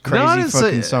for these crazy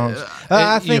fucking songs.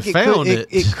 I think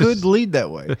it could lead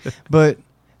that way, but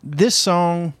this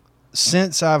song,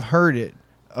 since I've heard it,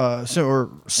 or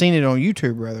seen it on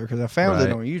YouTube rather, because I found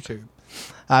it on YouTube.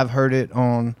 I've heard it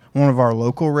on one of our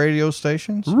local radio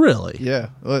stations. Really?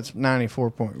 Yeah. Well, it's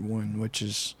 94.1, which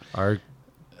is our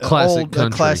classic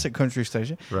country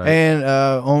station. Right. And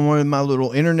on one of my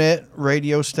little internet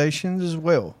radio stations as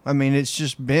well. I mean, it's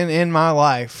just been in my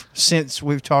life since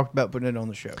we've talked about putting it on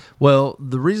the show. Well,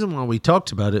 the reason why we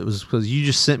talked about it was because you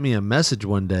just sent me a message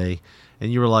one day,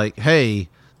 and you were like, hey,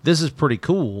 this is pretty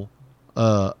cool.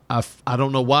 I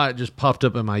don't know why it just popped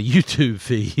up in my YouTube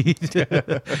feed.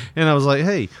 And I was like,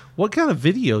 hey, what kind of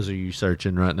videos are you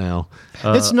searching right now?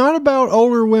 It's not about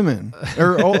older women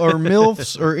or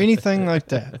MILFs or anything like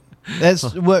that.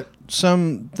 That's what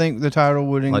some think the title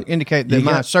would indicate that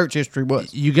my search history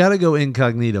was. You got to go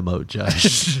incognito mode,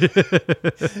 Josh.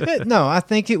 No, I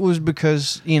think it was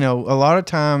because, a lot of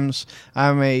times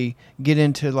I may get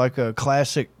into like a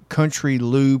classic country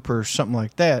loop or something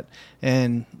like that,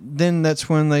 and then that's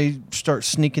when they start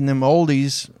sneaking them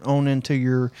oldies on into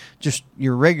your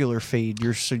regular feed,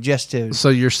 your suggestive. So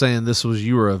you're saying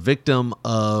you were a victim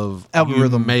of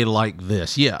algorithm. You may like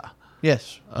this. Yeah.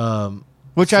 Yes.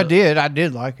 Which I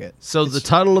did like it. So the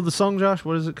title of the song, Josh,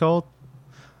 what is it called?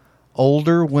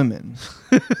 Older Women.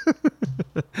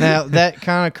 Now that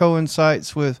kind of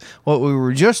coincides with what we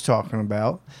were just talking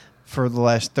about for the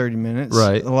last 30 minutes.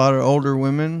 Right. A lot of older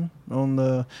women on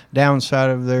the downside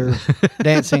of their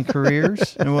dancing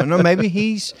careers and whatnot. Maybe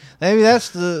that's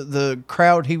the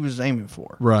crowd he was aiming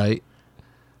for. Right.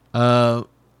 So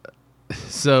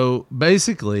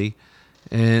basically,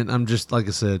 and I'm just, like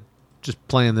I said, just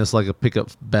playing this like a pickup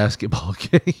basketball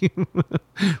game.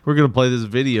 We're going to play this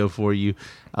video for you.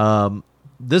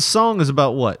 This song is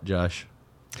about what, Josh?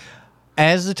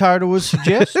 As the title would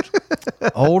suggest,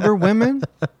 older women,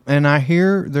 and I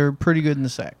hear they're pretty good in the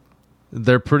sack.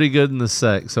 They're pretty good in the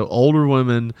sack. So older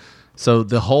women. So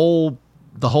the whole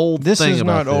this thing is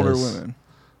about not older this,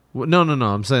 women. No.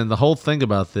 I'm saying the whole thing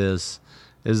about this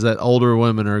is that older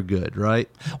women are good, right?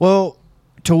 Well,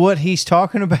 to what he's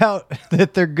talking about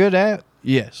that they're good at,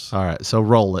 yes. All right, so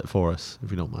roll it for us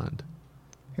if you don't mind.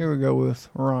 Here we go with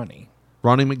Ronnie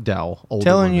McDowell, older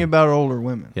telling women. you about older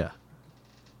women. Yeah.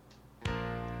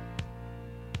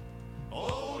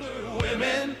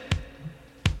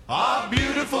 Our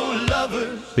beautiful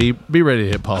lovers. Be ready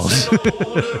to hit pause.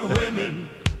 Older women,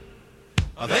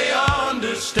 they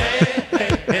understand.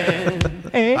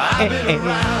 I've been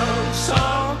around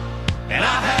some, and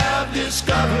I have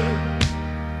discovered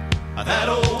that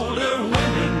older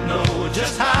women know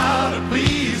just how to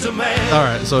please a man. All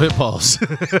right, so hit pause.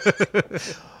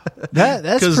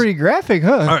 That's pretty graphic,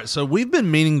 huh? All right, so we've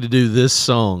been meaning to do this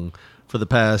song for the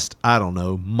past, I don't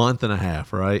know, month and a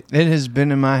half, right? It has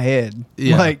been in my head.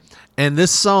 Yeah. And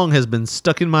this song has been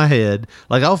stuck in my head.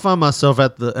 Like, I'll find myself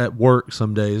at work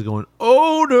some days going,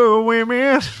 older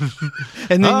women.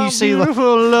 And then you see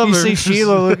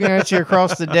Sheila looking at you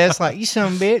across the desk like, you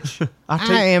son of a bitch.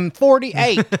 I am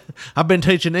 48. I've been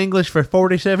teaching English for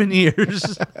 47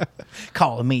 years.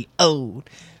 Calling me old.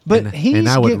 But and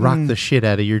I would rock the shit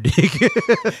out of your dick.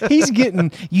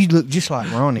 You look just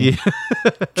like Ronnie. Yeah.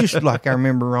 Just like I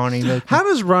remember Ronnie looking. How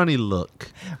does Ronnie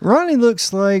look? Ronnie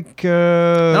looks like...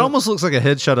 it almost looks like a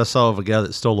headshot I saw of a guy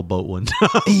that stole a boat one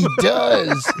time. He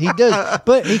does.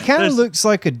 But he kind of looks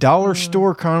like a dollar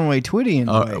store Conway Twitty in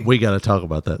a way. We got to talk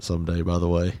about that someday, by the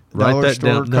way. Dollar Write that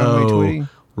store down. Conway Twitty?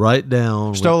 Write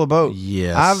down. Stole a boat.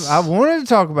 Yes. I wanted to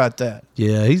talk about that.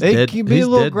 Yeah, he's It dead. can be He's a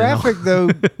little dead now. graphic though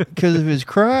because of his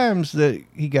crimes that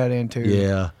he got into.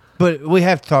 Yeah. But we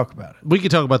have to talk about it. We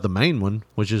could talk about the main one,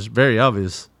 which is very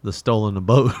obvious, the stolen the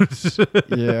boat.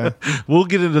 Yeah. We'll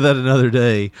get into that another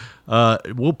day.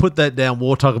 We'll put that down.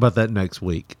 We'll talk about that next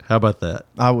week. How about that?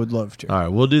 I would love to. All right,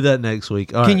 we'll do that next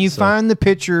week. All Can right, you so find the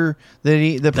picture that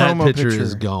the that promo picture picture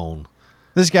is gone.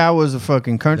 This guy was a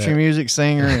fucking country music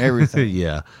singer and everything.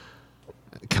 Yeah.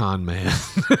 Con man.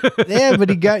 Yeah, but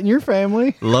he got in your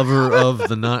family. Lover of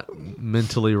the not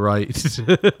mentally right.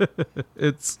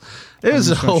 It's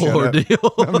a whole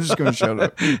ordeal. I'm just going to shut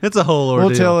up. It's a whole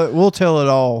ordeal. We'll tell it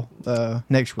all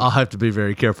next week. I'll have to be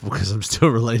very careful because I'm still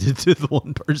related to the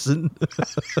one person.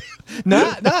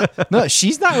 No,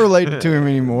 she's not related to him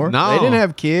anymore. No. They didn't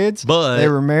have kids, But- they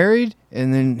were married,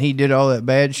 and then he did all that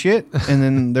bad shit, and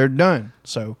then they're done.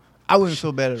 So I wouldn't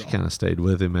feel bad at all. Kind of stayed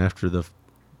with him after the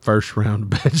first round of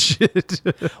bad shit.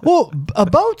 Well, a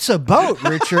boat's a boat,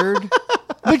 Richard.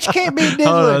 But you can't be diddling.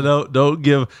 Oh, no, don't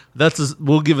give.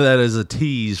 We'll give that as a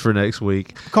tease for next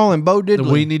week. Call him Bo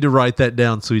Diddley. We need to write that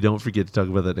down so we don't forget to talk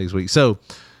about that next week. So,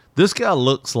 this guy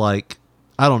looks like,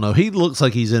 I don't know, he looks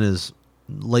like he's in his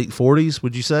late 40s,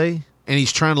 would you say? And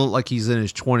he's trying to look like he's in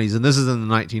his 20s, and this is in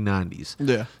the 1990s.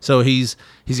 Yeah. So he's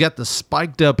got the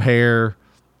spiked up hair,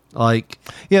 like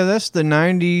Yeah, that's the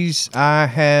 90s.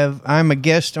 I'm a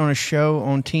guest on a show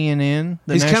on TNN,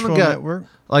 the he's kind Nashville of got Network.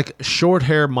 like short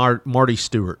hair Marty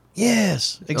Stewart.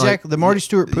 Yes, exactly. Like, The Marty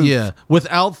Stewart poof. Yeah,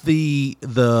 without the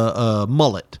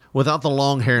mullet, without the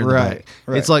long hair in the Right, back.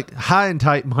 right. It's like high and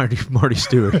tight Marty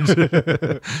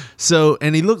Stewart. So,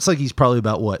 and he looks like he's probably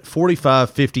about what,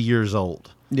 45, 50 years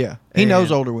old. Yeah. He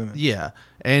knows older women. Yeah.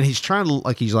 And he's trying to look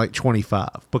like he's like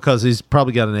 25 because he's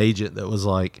probably got an agent that was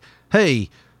like, hey,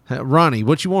 Ronnie,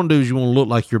 what you want to do is you want to look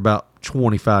like you're about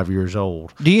 25 years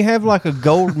old. Do you have like a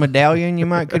gold medallion you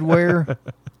could wear?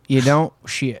 You don't?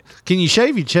 Shit. Can you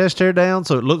shave your chest hair down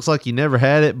so it looks like you never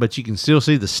had it, but you can still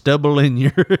see the stubble in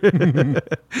your...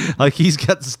 Like he's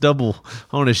got the stubble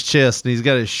on his chest and he's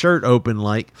got his shirt open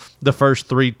like the first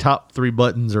top three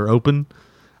buttons are open.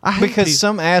 Because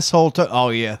some asshole oh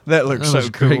yeah, that looks That so was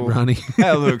cool. great, Ronnie.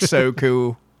 That looks so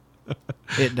cool.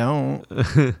 It don't.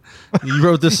 You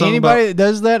wrote this song Anybody about... that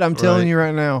does that, I'm telling Right. you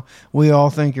right now, we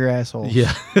all think you're assholes.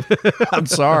 Yeah. I'm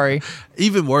sorry.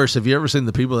 Even worse, have you ever seen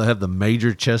the people that have the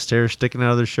major chest hair sticking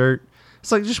out of their shirt?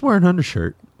 It's like just wear an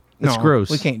undershirt. It's No, gross.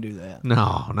 we can't do that. No,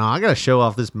 I got to show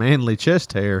off this manly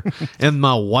chest hair and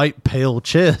my white pale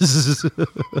chest.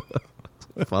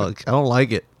 Fuck, I don't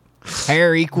like it.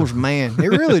 Hair equals man. It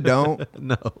really don't.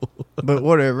 No. But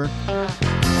whatever.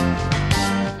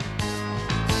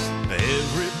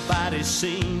 Everybody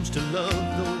seems to love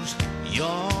those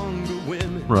younger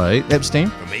women. Right. Epstein.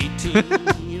 From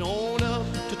 18 on up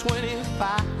to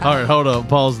 25. All right, hold up.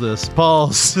 Pause this.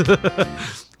 Pause.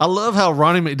 I love how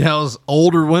Ronnie McDowell's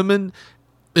older women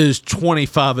is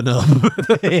 25 and up.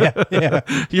 Yeah.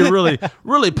 You're really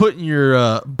putting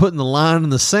putting the line in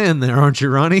the sand there, aren't you,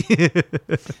 Ronnie?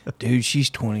 Dude, she's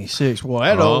 26. Well,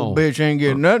 that Oh. old bitch ain't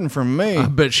getting nothing from me. I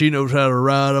bet she knows how to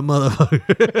ride a motherfucker.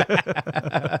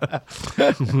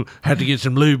 Had to get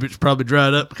some lube. It's probably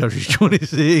dried up because she's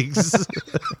 26.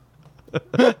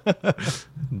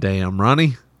 Damn,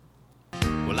 Ronnie.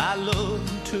 Well, I love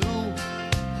them too.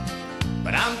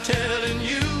 But I'm telling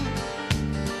you,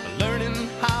 learning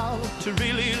how to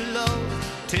really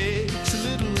love takes a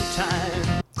little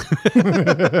time.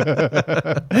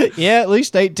 Yeah, at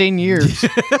least 18 years.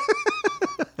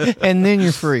 And then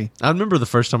you're free. I remember the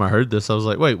first time I heard this, I was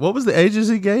like, wait, what was the ages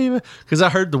he gave? Because I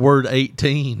heard the word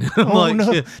 18. I'm like,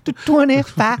 no, to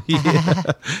 25. yeah.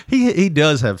 He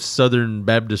does have Southern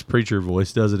Baptist preacher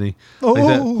voice, doesn't he? Oh,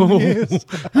 Like yes.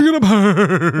 You're going to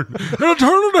burn in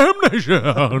eternal damnation.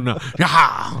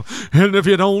 Yeah. And if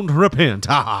you don't repent.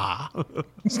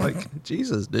 It's like,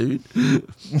 Jesus, dude.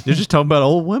 You're just talking about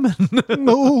old women.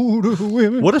 Older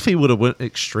women. What if he would have went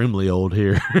extremely old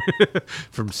here?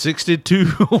 From 62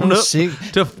 on up to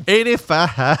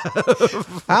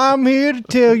 85. I'm here to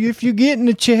tell you, if you're getting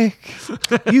a check,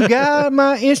 you got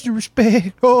my instant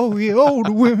respect. Oh, yeah,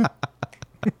 older women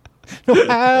know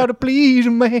how to please a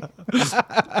man.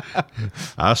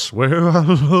 I swear I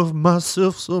love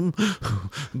myself some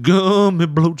gummy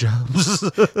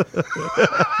blowjobs.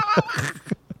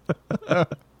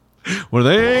 Well,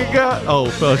 they ain't got... Oh,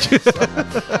 fuck. You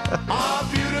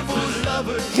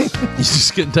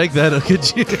just couldn't take that, could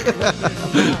you?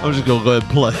 I'm just going to go ahead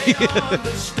and play.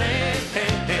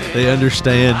 They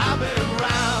understand. I've been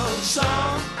around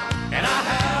some, and I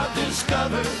have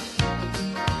discovered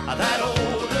that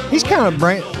older He's kind of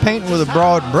painting with a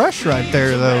broad brush right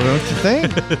there, though, don't you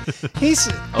think?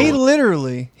 He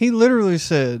literally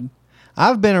said,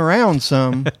 "I've been around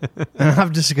some, and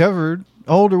I've discovered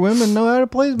older women know how to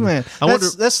please a man."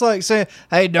 That's like saying,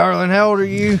 "Hey, darling, how old are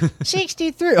you?"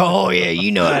 63. "Oh yeah,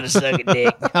 you know how to suck a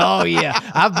dick." "Oh yeah,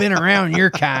 I've been around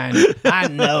your kind. I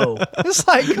know." It's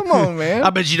like, come on, man. I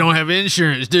bet you don't have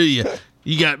insurance, do you?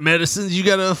 You got medicines you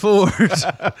got to afford.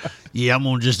 Yeah, I'm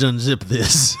going to just unzip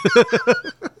this.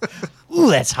 Ooh,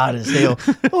 that's hot as hell.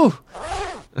 Ooh.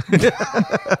 You're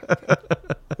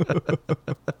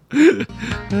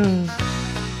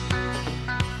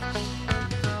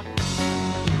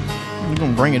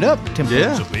going to bring it up, Tim.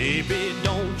 Yeah. So baby,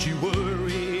 don't you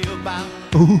worry about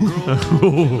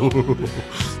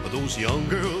those young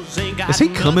girls ain't got Is he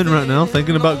coming right now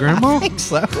thinking about grandma? I think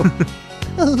so.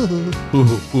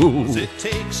 It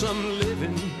takes some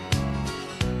living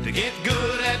to get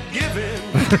good at giving.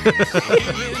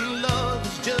 Giving love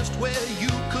is just where you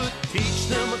could teach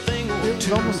them a thing or It's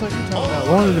two. almost like you're talking about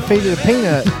wanting to feed it a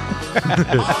peanut.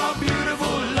 Our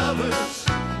beautiful lovers,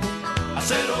 I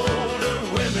said older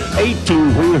women.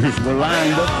 18-wheelers were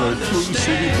lined up for 3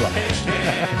 city blocks.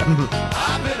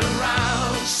 I've been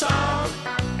around some,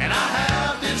 and I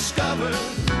have discovered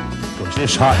Because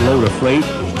this hot load of freight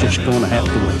is just going to have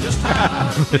to wait. just how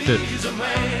to please a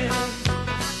man.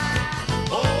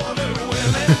 Older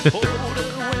women,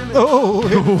 Oh,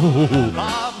 yeah.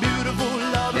 our beautiful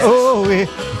lovers. Oh, yeah.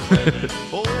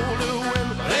 Older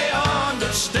women, they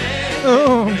understand.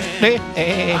 Oh,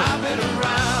 yeah. I've been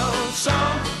around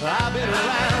some, I've been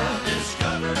around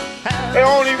discovered. Hey, I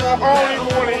don't even want to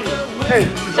hear. Hey,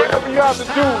 whatever you have to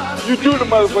do, you do the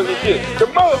motherfucking shit. The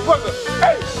motherfucker,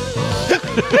 hey!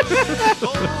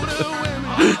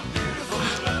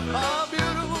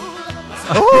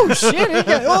 Oh, shit.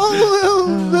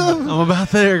 I'm about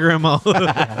there, Grandma.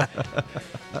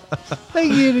 They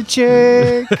get a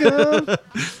check.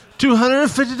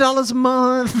 $250 a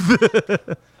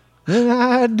month. Then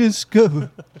I discovered.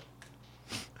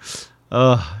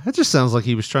 That just sounds like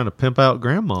he was trying to pimp out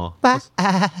Grandma. Let's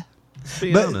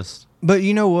be honest. But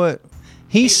you know what?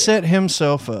 He set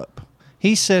himself up.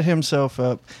 He set himself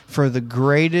up for the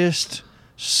greatest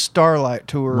Starlight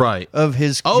tour Right. of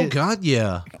his. Oh, God,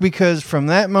 yeah. Because from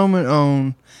that moment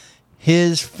on,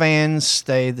 his fans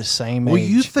stay the same age. Well,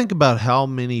 you think about how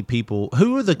many people,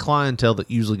 who are the clientele that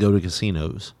usually go to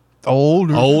casinos?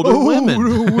 Older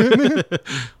women. women.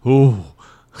 Ooh.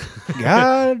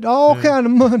 Got all kind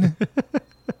of money.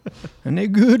 And they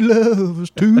good lovers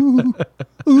too.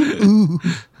 Ooh, ooh.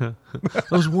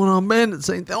 Those one-armed bandits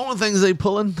ain't the only things they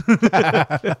pulling.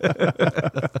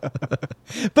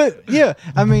 But yeah,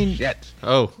 I mean,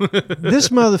 Oh. this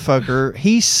motherfucker,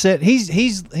 he's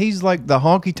like the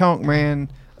honky tonk man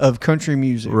of country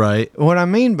music. Right. What I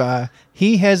mean by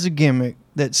he has a gimmick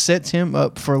that sets him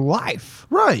up for life.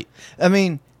 Right. I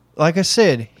mean, like I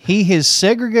said, he has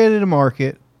segregated a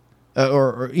market,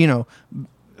 or you know,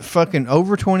 fucking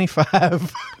over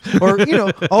 25, or you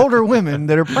know, older women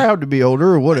that are proud to be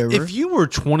older or whatever. If you were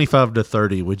 25 to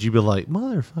 30, would you be like,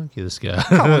 motherfuck this guy?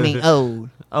 Calling me old.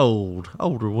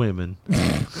 Older women.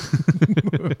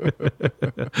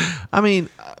 I mean,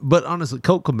 but honestly,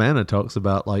 Colt Cabana talks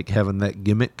about like having that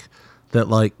gimmick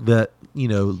that you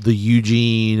know, the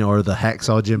Eugene or the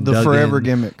Hacksaw Jim The Duggan. forever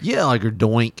gimmick. Yeah, like or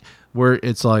Doink, where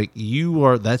it's like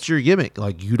that's your gimmick.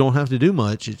 Like you don't have to do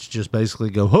much. It's just basically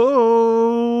go,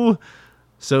 ho.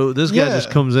 So this guy just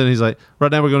comes in, he's like,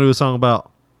 right now we're going to do a song about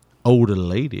older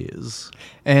ladies.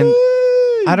 And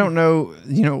I don't know,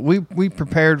 you know, we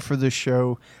prepared for this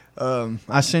show.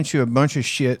 I sent you a bunch of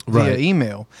shit via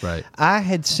email. Right. I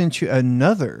had sent you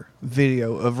another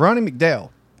video of Ronnie McDowell.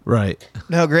 Right.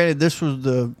 Now, granted, this was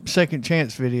the second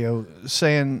chance video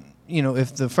saying, you know,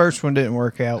 if the first one didn't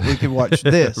work out, we could watch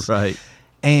this. Right.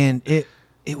 And it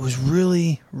was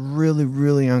really, really,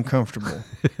 really uncomfortable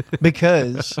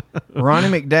because Ronnie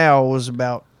McDowell was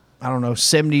about, I don't know,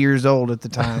 70 years old at the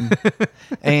time.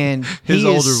 And he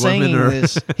is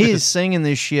singing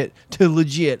this shit to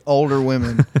legit older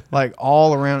women, like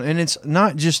all around. And it's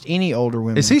not just any older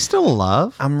women. Is he still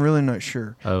alive? I'm really not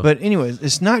sure. Oh. But anyways,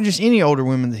 it's not just any older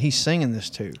women that he's singing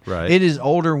this to. Right. It is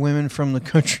older women from the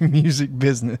country music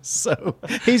business. So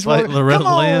he's Like Loretta come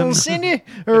on, Lynn." Cindy,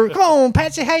 or come on,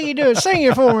 Patsy, how you doing? Sing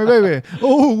it for me, baby.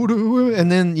 Older women.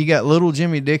 And then you got little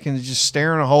Jimmy Dickens just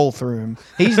staring a hole through him.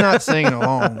 He's not singing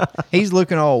along. He's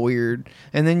looking all weird.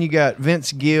 And then you got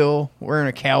Vince Gill wearing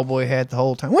a cowboy hat the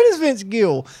whole time. When is Vince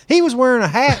Gill? He was wearing a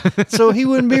hat so he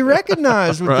wouldn't be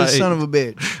recognized with this son of a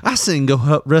bitch. I sing Go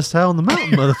Up Rest High on the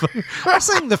Mountain, motherfucker. I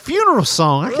sing the funeral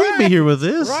song. I can't be here with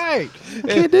this. Right. I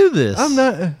can't do this. I'm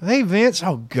not. Hey, Vince.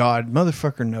 Oh, God.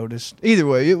 Motherfucker noticed. Either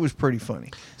way, it was pretty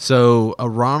funny. So,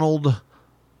 Ronald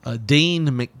Dean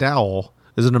McDowell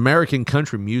is an American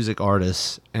country music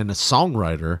artist and a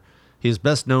songwriter. He is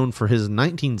best known for his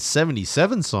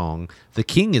 1977 song, The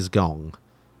King Is Gone.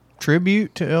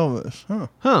 Tribute to Elvis.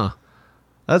 Huh.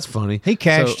 That's funny. He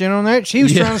cashed in on that. She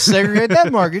was trying to segregate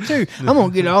that market, too. I'm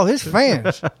going to get all his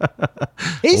fans.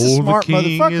 He's a smart the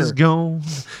king motherfucker. Is gone.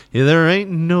 Yeah, there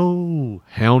ain't no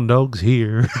hound dogs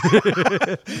here.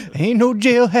 Ain't no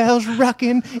jailhouse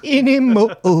rocking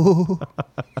anymore.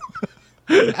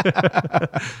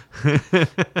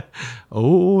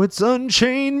 Oh, it's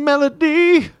Unchained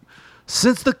Melody.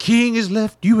 Since the king has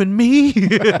left you and me.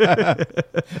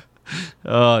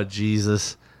 Oh,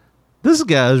 Jesus. This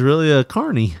guy is really a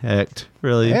carny act,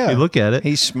 really, if you look at it.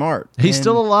 He's smart. He's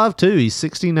still alive, too. He's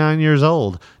 69 years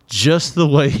old. Just the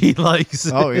way he likes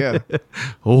it. Oh, yeah.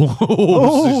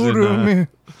 Oh, man.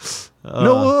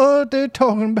 Know what they're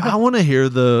talking about. I want to hear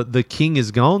the King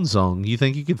Is Gone song. You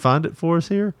think you can find it for us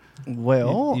here?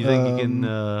 Well, you think you can...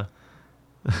 no.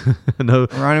 Ronnie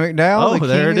Oh, McDowell.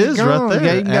 there it is, right there.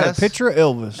 Yeah, you got a picture of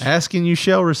Elvis. Ask and you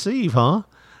shall receive, huh?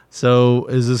 So,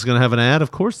 is this going to have an ad?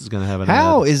 Of course, it's going to have an ad.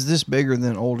 How is this bigger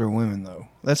than Older Women, though?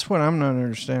 That's what I'm not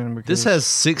understanding. Because this has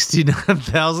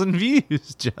 69,000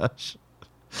 views, Josh.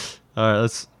 All right,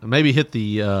 let's maybe hit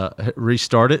the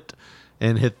restart it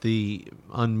and hit the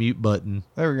unmute button.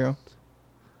 There we go.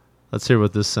 Let's hear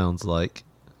what this sounds like.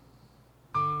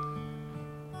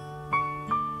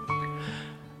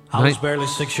 I was barely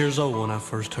 6 years old when I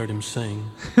first heard him sing.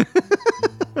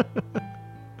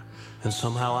 And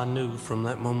somehow I knew from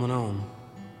that moment on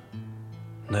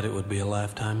that it would be a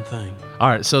lifetime thing. All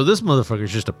right, so this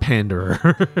motherfucker's just a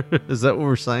panderer. Is that what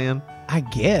we're saying? I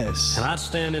guess. And I'd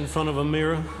stand in front of a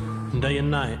mirror day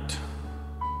and night,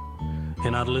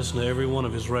 and I'd listen to every one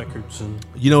of his records. And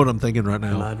you know what I'm thinking right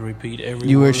now? And I'd repeat every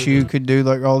You word wish you could do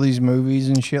like all these movies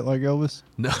and shit like Elvis?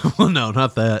 No, no,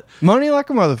 not that. Money like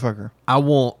a motherfucker. I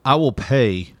will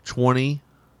pay 20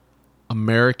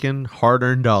 American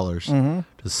hard-earned dollars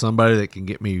to somebody that can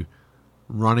get me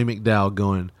Ronnie McDowell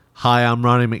going, "Hi, I'm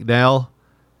Ronnie McDowell,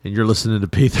 and you're listening to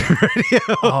P3 Radio."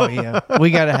 Oh, yeah.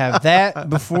 We got to have that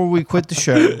before we quit the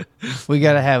show. We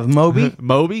got to have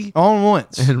Moby on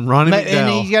once. And Ronnie McDowell. And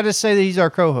he's got to say that he's our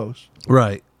co-host.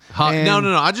 Right. Hi, no.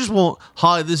 I just want,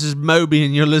 "Hi, this is Moby,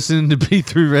 and you're listening to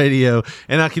P3 Radio,"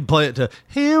 and I can play it to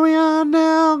 "Here we are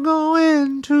now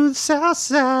going to the south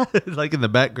side," like in the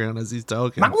background as he's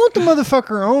talking. I want the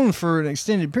motherfucker on for an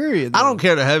extended period, though. I don't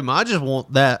care to have him. I just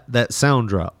want that sound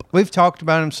drop. We've talked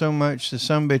about him so much that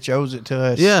some bitch owes it to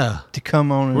us. Yeah. To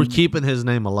come on. We're keeping his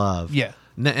name alive. Yeah.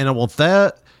 And I want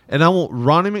that, and I want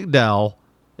Ronnie McDowell,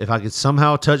 if I could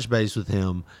somehow touch base with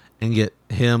him and get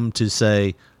him to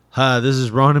say, "Hi, this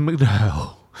is Ronnie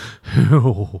McDowell.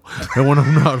 And when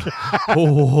I'm not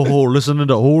listening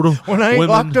to older when I ain't women,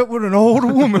 locked up with an older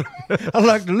woman, I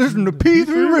like to listen to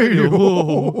P3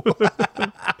 Radio."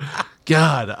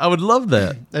 God, I would love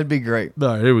that. That'd be great. All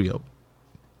right, here we go.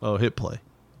 Oh, hit play.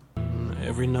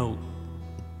 every note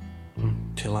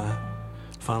till I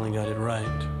finally got it right.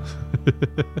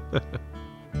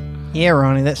 Yeah,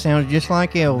 Ronnie, that sounds just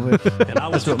like Elvis. And I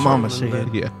was That's what Mama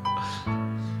determined said. that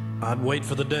I'd wait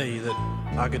for the day that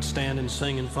I could stand and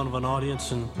sing in front of an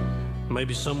audience, and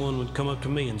maybe someone would come up to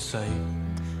me and say,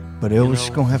 But Elvis is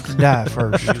going to have to die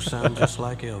first. "You sound just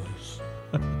like Elvis."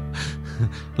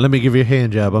 Let me give you a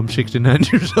hand job. I'm 69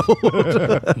 years old.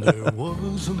 There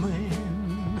was a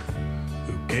man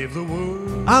who gave the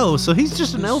world. Oh, so he's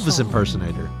just an Elvis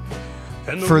impersonator.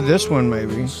 For this one,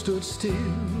 maybe. Stood still.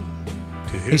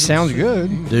 He sounds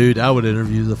good. Dude, I would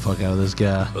interview the fuck out of this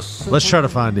guy. Let's try to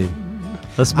find him.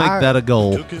 Let's make that a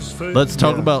goal. Let's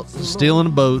talk about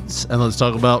stealing boats, and let's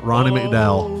talk about Ronnie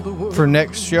McDowell. For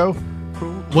next show?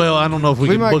 Well, I don't know if we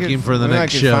can book him for the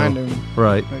next show. Find him.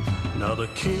 Right. Now the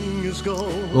king is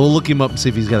gone. We'll look him up and see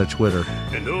if he's got a Twitter.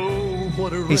 And oh,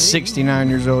 what a He's 69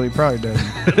 years old. He probably does.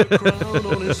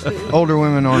 Older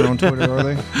women aren't on Twitter, are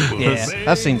they? Yeah,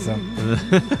 I've seen some.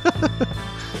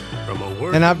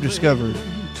 And I've discovered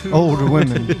older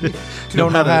women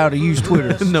don't know how to use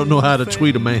Twitter. Don't know how to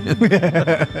tweet a man.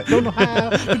 Don't know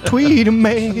how to tweet a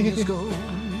man. Yeah,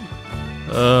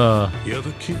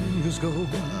 the king is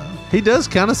gone. He does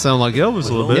kind of sound like Elvis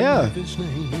a little bit. Yeah.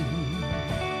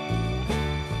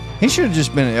 He should have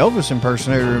just been an Elvis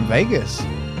impersonator in Vegas.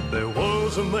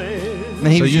 was a man. And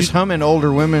he was just humming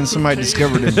older women. Somebody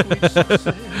discovered him.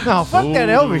 No, fuck that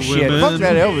Elvis shit. Fuck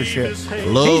that Elvis shit.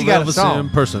 Love He's got a Elvis song.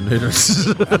 impersonators.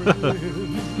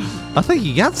 I think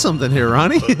you got something here,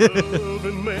 Ronnie.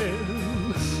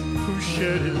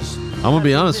 I'm gonna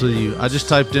be honest with you. I just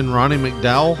typed in Ronnie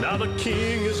McDowell,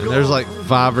 and there's like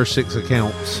 5 or 6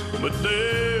 accounts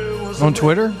On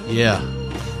Twitter? Yeah.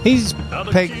 He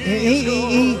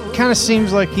kind of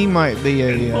seems like he might be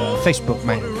a Facebook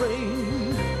man.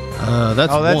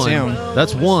 That's that's one. him.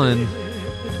 That's one.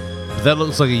 That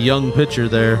looks like a young picture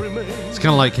there. It's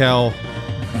kind of like how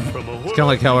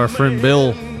our friend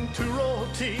Bill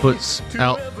puts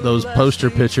out those poster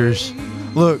pictures.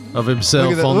 Look of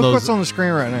himself look on look those. what's on the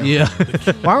screen right now. Yeah.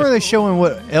 Why were they showing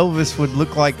what Elvis would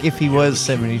look like if he was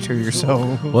 72 years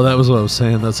old? Well, that was what I was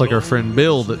saying. That's like our friend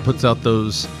Bill that puts out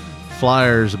those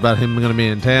flyers about him going to be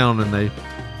in town, and they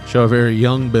show a very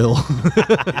young Bill.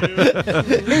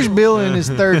 Here's Bill in his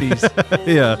 30s.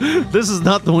 Yeah. This is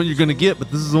not the one you're going to get,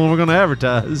 but this is the one we're going to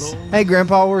advertise. Hey,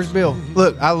 Grandpa, where's Bill?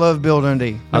 Look, I love Bill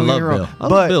Dundee. I Don't get love me wrong. Bill.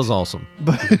 But Bill's awesome.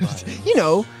 But, you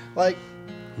know, like,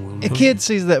 a kid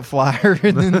sees that flyer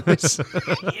and then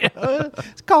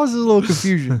it causes a little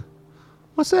confusion.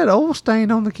 What's that old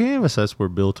stain on the canvas? That's where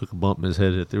Bill took a bump in his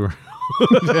head at the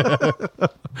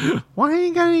Why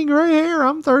ain't got any gray hair?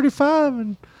 I'm 35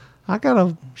 and I got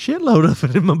a shitload of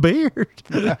it in my beard.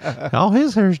 All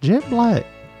his hair's jet black.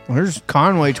 Well, there's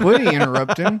Conway Twitty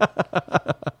interrupting.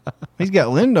 He's got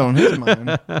Linda on his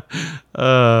mind.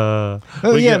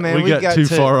 We got too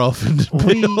far off into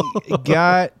We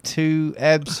got to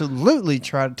absolutely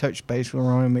try to touch base with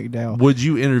Ronnie McDowell. Would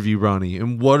you interview Ronnie?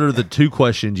 And what are the 2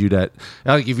 questions you'd ask?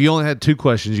 Like, if you only had 2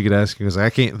 questions you could ask him, because I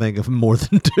can't think of more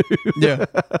than 2. Yeah.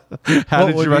 How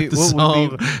did you write the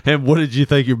song? And what did you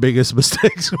think your biggest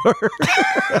mistakes were?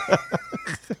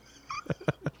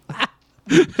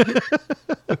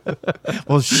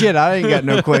 Well, shit, I ain't got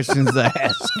no questions to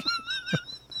ask.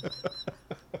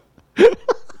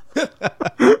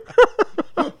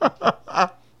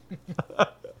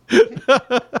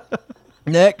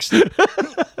 Next.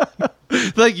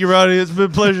 Thank you, Ronnie. It's been a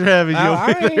pleasure having you.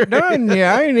 I ain't done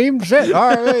yet. I ain't even said.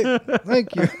 All right.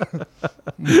 Thank you.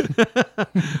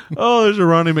 Oh, there's a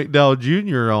Ronnie McDowell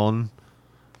Jr. on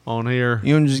here.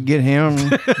 You want to just get him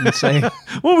and say,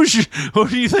 what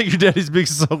do you think your daddy's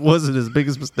biggest song was and his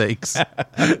biggest mistakes?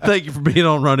 Thank you for being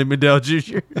on Ronnie McDowell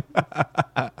Jr.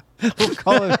 We'll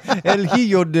call him El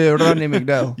Hijo de Ronnie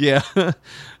McDowell. Yeah.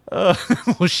 Well,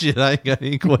 shit, I ain't got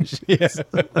any questions.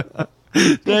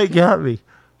 That got me.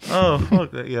 Oh,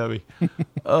 fuck, that got me.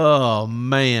 Oh,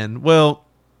 man. Well,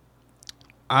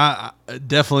 I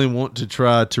definitely want to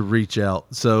try to reach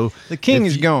out. So the king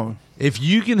is gone. If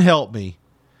you can help me,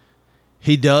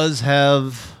 he does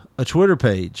have a Twitter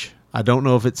page. I don't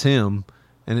know if it's him,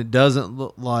 and it doesn't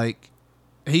look like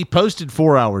he posted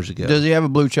 4 hours ago. Does he have a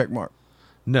blue check mark?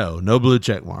 No blue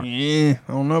check mark. Yeah,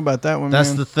 I don't know about that one.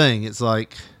 That's the thing. It's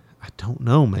like, I don't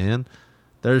know, man.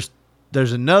 There's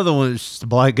another one that's just a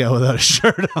black guy without a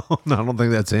shirt on. I don't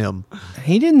think that's him.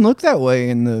 He didn't look that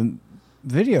way in the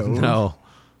video. No.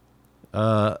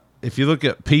 If you look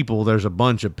at people, there's a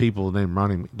bunch of people named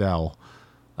Ronnie McDowell.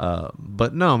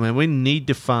 But no, man, we need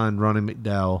to find Ronnie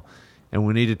McDowell, and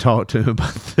we need to talk to him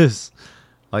about this.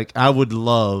 Like, I would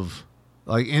love,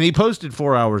 and he posted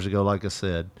 4 hours ago, like I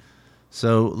said.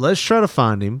 So let's try to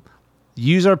find him.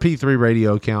 Use our P3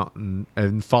 radio account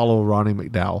and follow Ronnie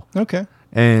McDowell. Okay.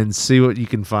 And see what you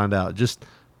can find out. Just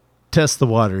test the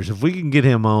waters. If we can get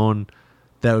him on,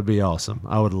 that would be awesome.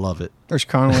 I would love it. There's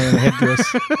Conway in a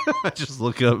headdress. Just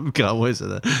look up Conway's in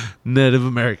a Native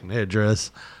American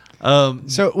headdress.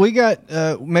 So we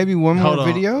got maybe one more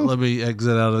video. Let me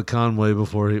exit out of Conway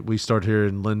before we start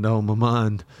hearing Linda on my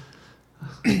mind.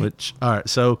 Which, all right,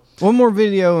 so one more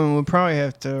video, and we'll probably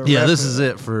have to. Yeah, this is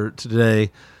it for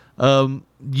today.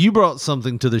 You brought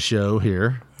something to the show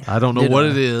here. I don't know what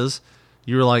it is.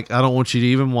 You were like, I don't want you to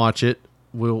even watch it.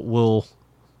 We'll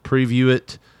preview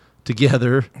it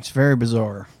together. It's very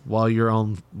bizarre. While you're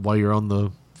on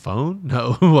the phone?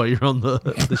 No, while you're on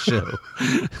the show.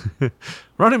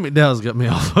 Ronnie McDowell's got me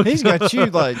off. He's got you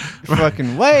like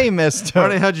fucking way messed up.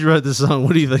 Ronnie, how'd you write this song?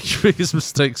 What do you think your biggest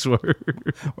mistakes were?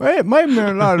 Well, it made me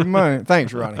a lot of money.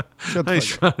 Thanks, Ronnie.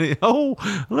 Thanks, Ronnie. Oh,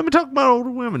 let me talk about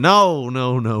older women. No.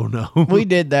 We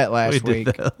did that last week.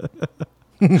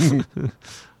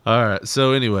 All right.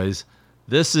 So, anyways,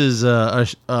 this is a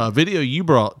video you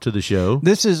brought to the show.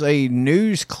 This is a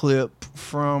news clip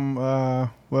from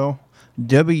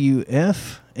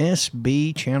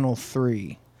WFSB Channel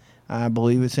 3. I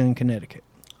believe it's in Connecticut.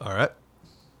 All right.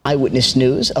 Eyewitness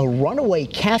News, a runaway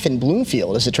calf in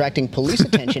Bloomfield is attracting police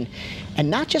attention, and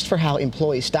not just for how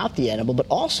employees stopped the animal, but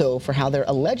also for how they're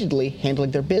allegedly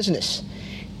handling their business.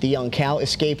 The young cow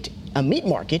escaped a meat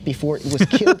market before it was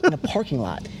killed in a parking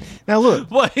lot. Now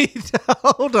look. Wait,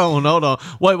 hold on.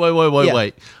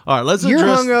 Wait. All right, let's You're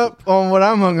address. hung up on what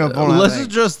I'm hung up on. Let's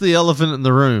address the elephant in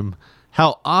the room.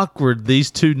 How awkward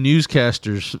these two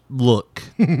newscasters look.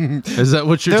 Is that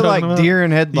what you're They're talking like about? deer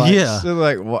in headlights. Yeah. They're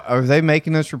like, what, are they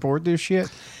making us report this shit?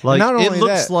 Like, not only it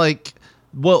looks that, like,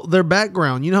 well, their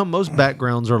background, you know how most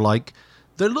backgrounds are like,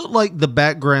 they look like the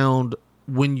background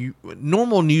when you,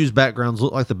 normal news backgrounds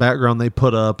look like the background they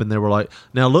put up and they were like,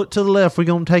 now look to the left, we're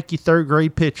going to take your third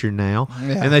grade picture now.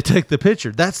 Yeah. And they take the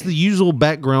picture. That's the usual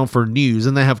background for news,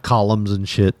 and they have columns and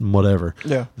shit and whatever.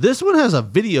 Yeah. This one has a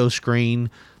video screen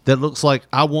that looks like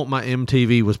I Want My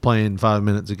MTV was playing 5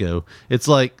 minutes ago. It's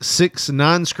like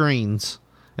 9 screens,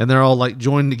 and they're all like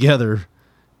joined together,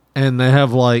 and they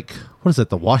have like, what is that,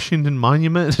 the Washington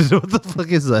Monument? What the fuck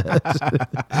is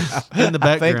that? In the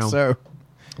background. I think so.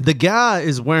 The guy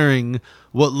is wearing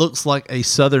what looks like a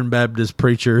Southern Baptist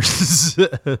preacher's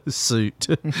suit.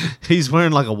 He's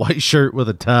wearing like a white shirt with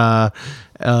a tie,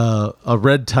 a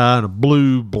red tie, and a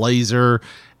blue blazer.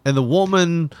 And the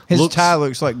woman, his tie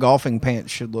looks like golfing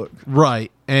pants should look.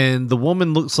 Right. And the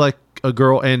woman looks like a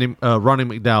girl Ronnie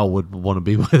McDowell would want to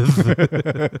be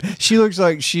with. She looks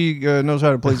like she knows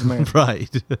how to please a man. Right.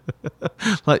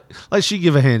 like she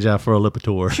give a hand job for a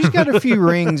Lipitor. She's got a few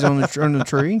rings on the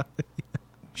tree.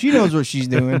 She knows what she's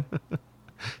doing.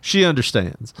 She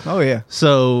understands. Oh yeah.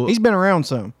 So he's been around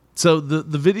some. So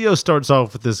the video starts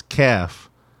off with this calf,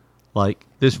 like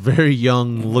this very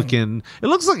young looking. It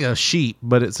looks like a sheep,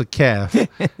 but it's a calf,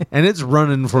 and it's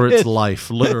running for its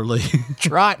life, literally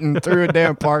trotting through a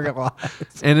damn parking lot.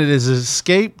 And it has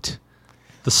escaped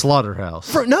the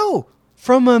slaughterhouse.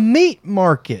 From a meat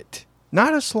market,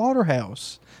 not a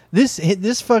slaughterhouse.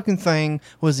 This fucking thing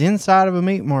was inside of a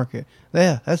meat market.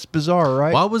 Yeah, that's bizarre,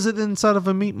 right? Why was it inside of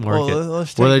a meat market? Well,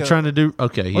 Were they trying to do?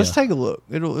 Okay, let's take a look.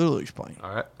 It'll explain.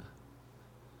 All right.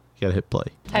 You gotta hit play.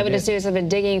 Eyewitness News have been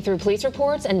digging through police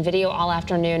reports and video all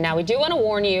afternoon. Now, we do want to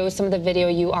warn you, some of the video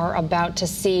you are about to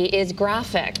see is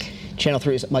graphic. Channel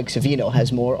 3's Mike Savino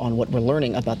has more on what we're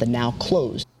learning about the now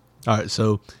closed. All right,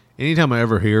 so anytime I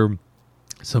ever hear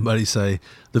somebody say,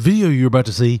 the video you're about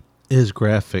to see is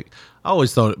graphic, I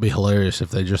always thought it'd be hilarious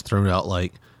if they just threw out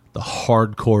like the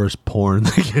hardcorest porn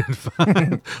they can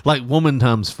find, like Woman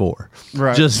Times 4.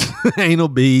 Right. Just anal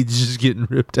beads just getting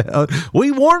ripped out.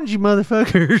 We warned you,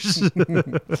 motherfuckers.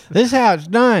 This is how it's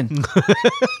done.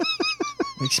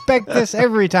 Expect this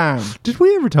every time. Did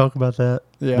we ever talk about that?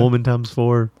 Yeah. Woman Times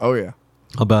 4? Oh, yeah.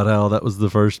 About how that was the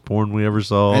first porn we ever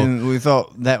saw. And we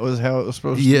thought that was how it was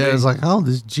supposed to be. Yeah, it's like, oh,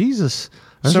 this Jesus.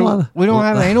 There's So a lot of, we don't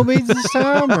have anal beads this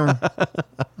time? Or?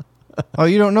 Oh,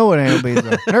 you don't know what anal beads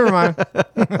are. Never mind.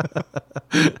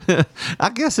 I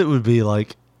guess it would be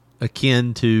like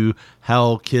akin to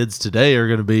how kids today are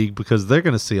going to be, because they're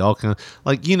going to see all kinds.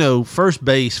 Like, you know, first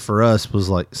base for us was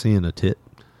like seeing a tit.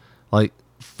 Like,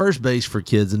 first base for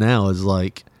kids now is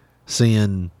like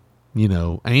seeing, you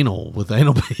know, anal with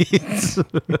anal beads.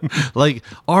 Like,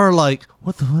 or like,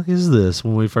 what the fuck is this?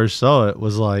 When we first saw it,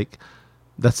 was like,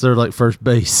 that's their like first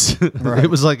base. Right. It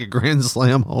was like a grand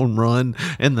slam home run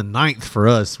in the 9th for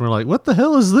us. We're like, what the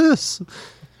hell is this?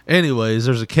 Anyways,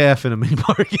 there's a calf in a meat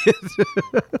market.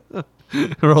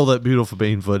 Roll that beautiful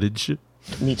bean footage.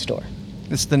 Meat store.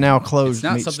 It's the now closed It's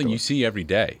not meat something store. you see every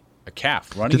day. A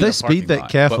calf running Did in they a speed parking that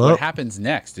lot. calf but up? what happens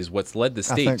next is what's led the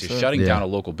state think to so. shutting Yeah. down a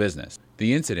local business.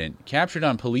 The incident, captured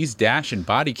on police dash and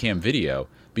body cam video,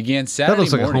 began Saturday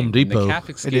looks like a morning Home when Depot. the calf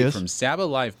It escaped is. from Saba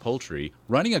Live Poultry,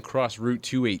 running across Route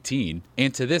 218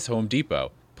 and to this Home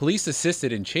Depot. Police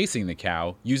assisted in chasing the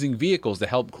cow, using vehicles to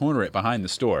help corner it behind the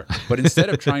store. But instead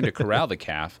of trying to corral the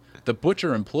calf, the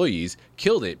butcher employees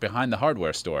killed it behind the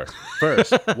hardware store.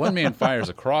 First, one man fires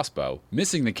a crossbow,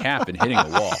 missing the calf and hitting a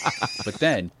wall. But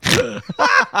then, I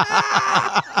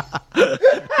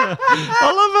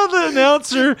love how the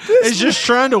announcer is just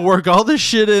trying to work all this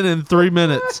shit in 3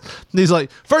 minutes. And he's like,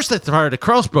 first they fired a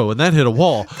crossbow and that hit a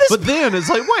wall. But then it's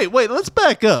like, wait, let's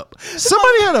back up.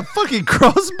 Somebody had a fucking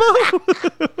crossbow?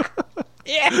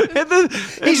 Yeah. And then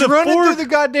He's running through the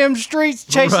goddamn streets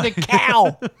chasing a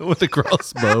cow. with a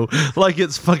crossbow, like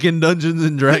it's fucking Dungeons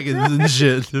and Dragons and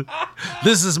shit.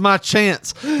 This is my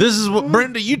chance. This is what,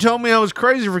 Brenda, you told me I was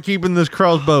crazy for keeping this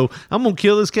crossbow. I'm gonna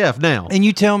kill this calf now. And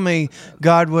you tell me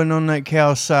God wasn't on that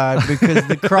cow's side because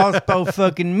the crossbow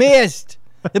fucking missed.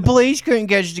 The police couldn't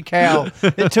catch the cow.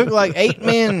 It took like 8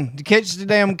 men to catch the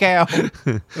damn cow.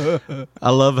 I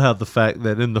love how the fact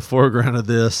that in the foreground of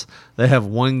this, they have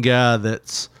one guy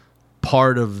that's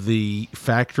part of the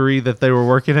factory that they were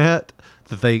working at,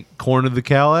 that they cornered the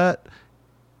cow at.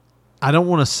 I don't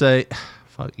want to say,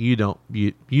 fuck, you know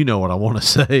what I want to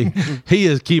say. He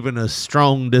is keeping a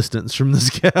strong distance from this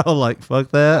cow. Like, fuck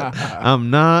that.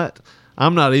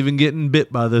 I'm not even getting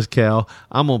bit by this cow.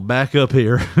 I'm going to back up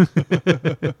here.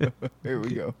 Here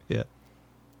we go. Yeah.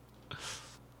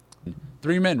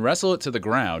 3 men wrestle it to the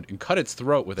ground and cut its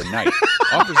throat with a knife.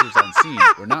 Officers on scene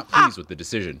were not pleased with the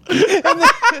decision.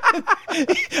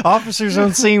 Officers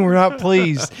on scene were not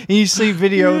pleased. And you see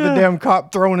video of the damn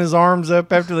cop throwing his arms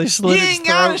up after they slit his throat. You ain't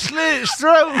gotta slit its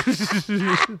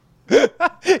throat.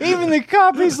 Even the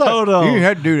cop, he's like, hold on. You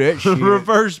had to do that shit.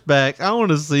 Reverse back. I want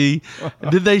to see.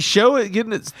 Did they show it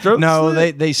getting its throat No,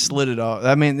 slit? they slit it off.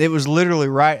 I mean, it was literally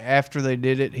right after they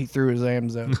did it. He threw his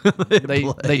arms up.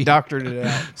 They doctored it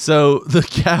out. So the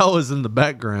cow is in the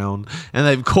background, and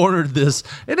they've cornered this,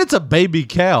 and it's a baby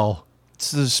cow.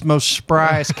 It's the most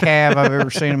spryest calf I've ever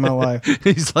seen in my life.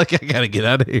 He's like, I gotta get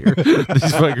out of here.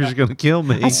 These fuckers are gonna kill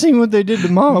me. I seen what they did to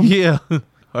Mom. Yeah.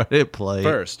 All right, it played.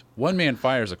 First, one man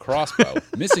fires a crossbow,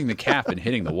 missing the calf and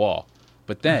hitting the wall.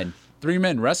 But then, 3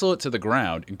 men wrestle it to the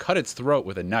ground and cut its throat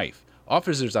with a knife.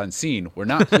 Officers on scene were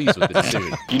not pleased with the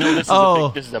decision. You know,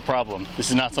 this is a problem. This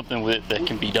is not something that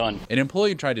can be done. An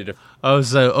employee tried to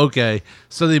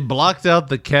So they blocked out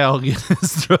the cow getting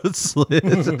his throat slit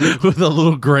with a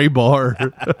little gray bar.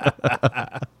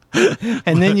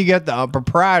 And then you got the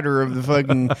proprietor of the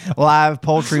fucking live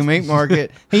poultry meat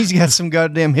market. He's got some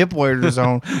goddamn hip waders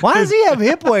on. Why does he have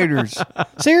hip waders?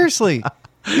 Seriously.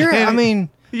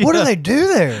 What do they do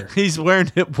there? He's wearing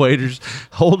hip waders,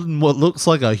 holding what looks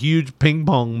like a huge ping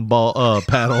pong ball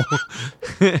paddle,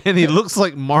 and he looks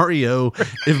like Mario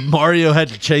if Mario had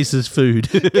to chase his food.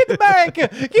 Get the back!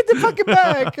 Get the fucking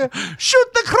back!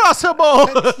 Shoot the crossbow!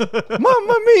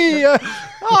 Mamma mia!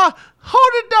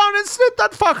 Hold it down and slit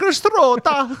that fucker's throat.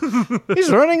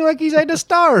 He's running like he's at the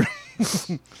start.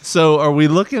 So, are we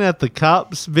looking at the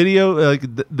cops' video?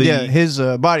 His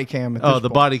body cam. At this the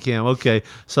point. body cam. Okay,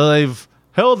 so they've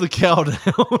held the cow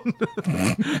down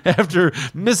after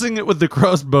missing it with the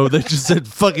crossbow. They just said,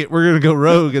 "Fuck it, we're gonna go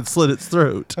rogue and slit its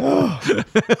throat."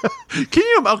 Can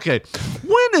you? Okay,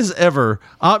 when is ever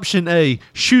option A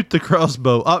shoot the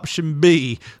crossbow? Option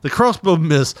B, the crossbow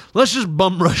miss. Let's just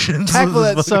bum rush it and tackle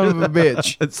that son of a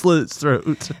bitch and slit its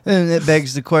throat. And it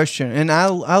begs the question. And I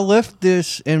left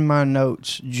this in my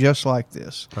notes just like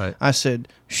this. Right. I said,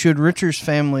 should Richard's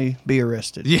family be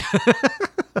arrested? Yeah.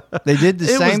 They did the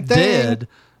same thing. Dead.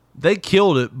 They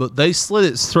killed it, but they slit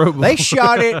its throat. They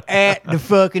shot it at the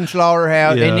fucking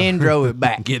slaughterhouse and then drove it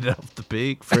back. Get it off the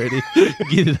pig, Freddie.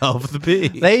 Get it off the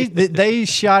pig. They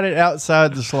shot it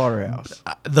outside the slaughterhouse.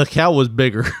 The cow was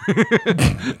bigger.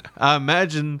 I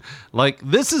imagine, like,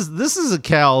 this is a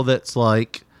cow that's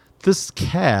like, this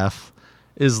calf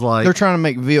is like, they're trying to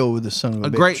make veal with the son of a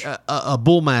bitch. Great a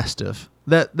bull mastiff.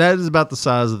 That is about the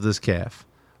size of this calf,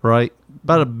 right?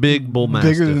 About a big bull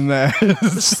mastiff. Bigger than that.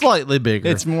 Slightly bigger.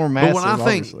 It's more massive.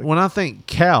 But when I think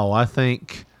cow, I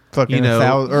think fucking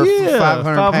 1,000 or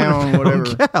 500 pound whatever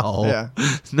cow. Yeah.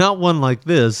 Not one like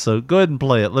this. So go ahead and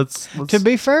play it. Let's To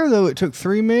be fair though, it took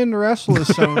 3 men to wrestle this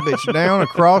son of a bitch down, a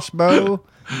crossbow.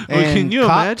 Can you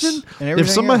imagine if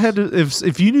somebody had to?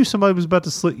 If you knew somebody was about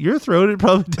to slit your throat, it'd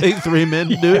probably take 3 men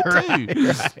to do it too. Right.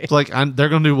 It's like they're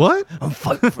gonna do what? I'm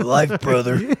fighting for life,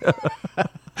 brother.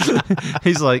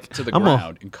 He's like to the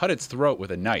ground and cut its throat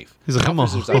with a knife. He's like, come on,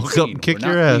 Officers on walk up scene and kick were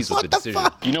not your ass. pleased with What the the decision.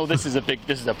 fuck? You know, this is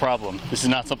a problem. This is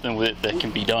not something that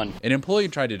can be done. An employee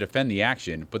tried to defend the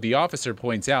action, but the officer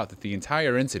points out that the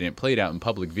entire incident played out in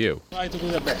public view. Try to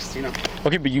do the best, you know.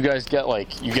 Okay, but you guys got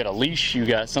you got a leash, you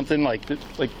got something like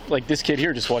this kid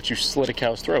here just watched you slit a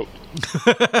cow's throat.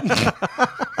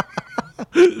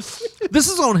 This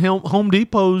is on Home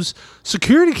Depot's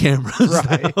security cameras.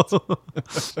 Right.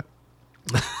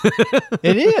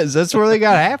 It is. That's where they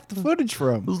got half the footage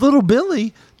from. Little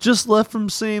Billy just left from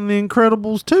seeing The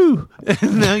Incredibles 2,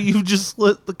 and now you just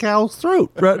slit the cow's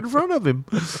throat right in front of him.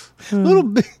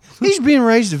 He's being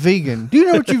raised a vegan. Do you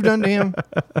know what you've done to him?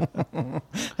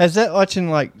 Has that watching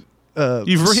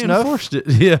you've reinforced it,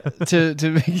 yeah. To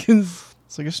vegans,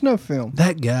 it's like a snuff film.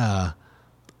 That guy,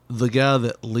 the guy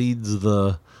that leads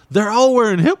they're all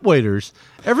wearing hip waders.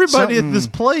 Everybody at this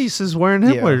place is wearing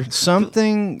hip waders.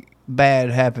 Something bad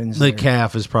happens. The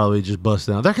calf is probably just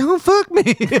busting out. They're gonna fuck me.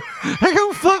 They're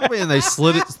gonna fuck me, and they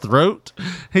slit its throat.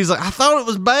 He's like, I thought it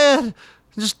was bad.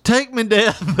 Just take me,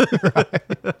 Death.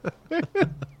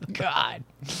 God.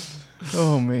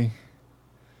 Oh me.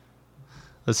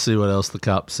 Let's see what else the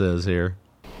cop says here.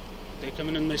 They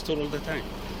come in my store all the time.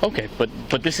 Okay, but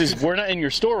we're not in your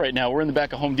store right now. We're in the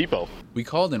back of Home Depot. We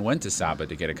called and went to Saba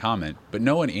to get a comment, but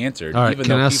no one answered, All right, even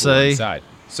can though I people were say- inside.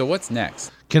 So what's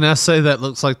next? Can I say that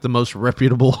looks like the most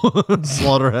reputable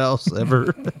slaughterhouse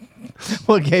ever?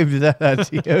 What gave you that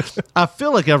idea? I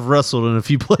feel like I've wrestled in a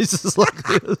few places like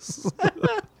this.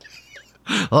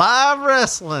 Live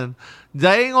wrestling.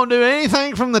 They ain't gonna do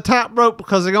anything from the top rope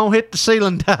because they're gonna hit the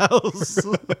ceiling tiles.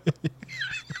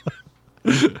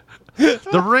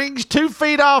 The ring's 2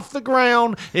 feet off the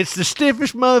ground. It's the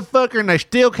stiffest motherfucker, and they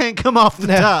still can't come off the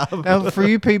top. Now, for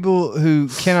you people who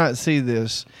cannot see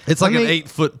this, It's like an 8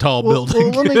 foot tall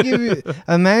building. Well, let me give you.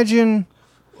 Imagine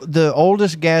the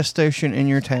oldest gas station in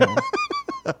your town.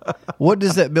 What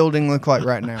does that building look like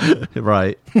right now?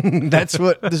 Right. That's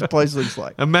what this place looks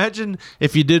like. Imagine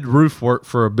if you did roof work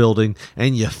for a building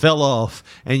and you fell off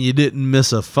and you didn't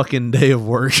miss a fucking day of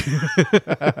work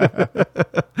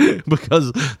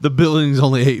because the building's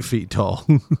only 8 feet tall.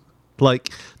 Like,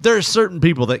 there are certain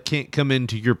people that can't come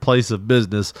into your place of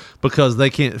business because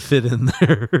they can't fit in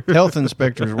there. Health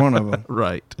inspector is one of them.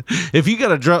 Right. If you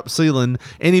got a drop ceiling,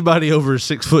 anybody over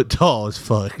 6 foot tall is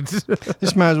fucked.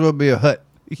 This might as well be a hut.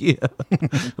 Yeah.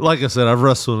 Like I said, I've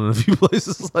wrestled in a few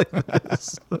places like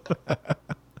this.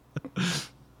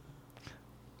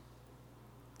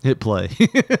 Hit play.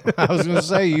 I was going to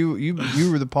say, you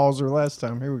were the pauser last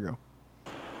time. Here we go.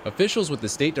 Officials with the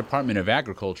State Department of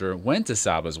Agriculture went to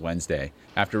Saba's Wednesday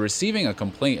after receiving a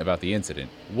complaint about the incident.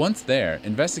 Once there,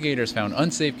 investigators found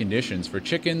unsafe conditions for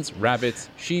chickens, rabbits,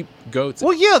 sheep, goats.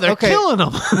 Well, yeah, they're killing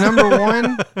them. Number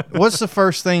one, what's the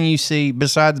first thing you see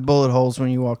besides bullet holes when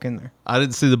you walk in there? I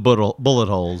didn't see the bullet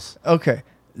holes. Okay.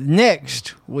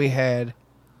 Next, we had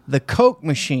the Coke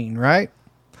machine, right?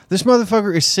 This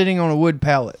motherfucker is sitting on a wood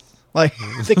pallet. Like,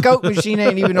 the Coke machine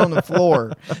ain't even on the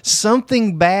floor.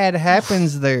 Something bad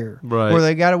happens there. Right. Where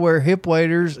they got to wear hip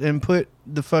waders and put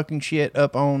the fucking shit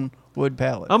up on wood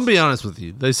pallets. I'm going to be honest with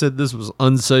you. They said this was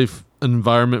unsafe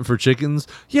environment for chickens.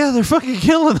 Yeah, they're fucking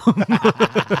killing them.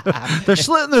 They're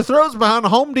slitting their throats behind a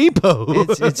Home Depot.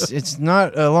 It's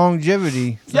not a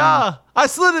longevity thing. Yeah, I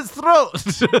slit its throat.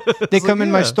 They come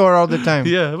in my store all the time.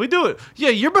 Yeah, we do it. Yeah,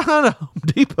 you're behind a Home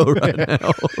Depot right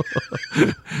now.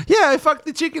 Yeah, I fuck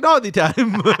the chicken all the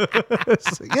time.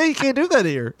 Yeah, you can't do that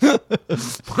here.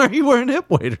 Why are you wearing hip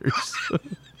waders?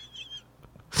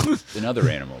 And other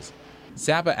animals.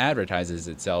 Saba advertises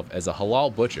itself as a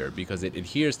halal butcher because it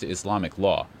adheres to Islamic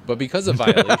law, but because of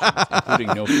violations, including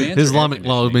no fans. Islamic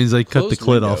law means they cut the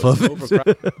clit off of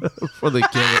it before they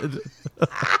kill it.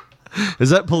 Is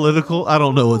that political? I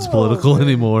don't know what's political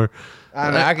anymore.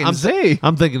 I can see.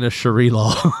 I'm thinking of Sharia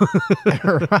law.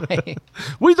 Right.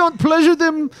 We don't pleasure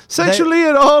them sexually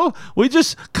at all. We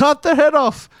just cut their head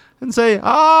off and say,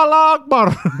 Allah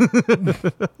Akbar.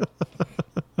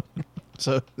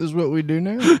 So this is what we do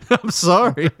now? I'm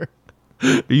sorry.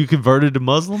 Are you converted to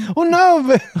Muslim? Well, no,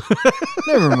 but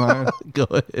never mind. Go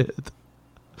ahead.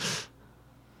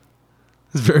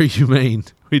 It's very humane.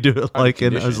 We do it like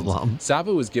in Islam.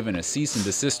 Saba was given a cease and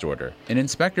desist order. An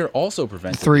inspector also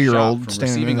prevented the 3-year-old shop from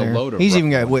standing receiving there. a load of He's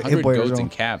even roughly got hip 100 waders goats on.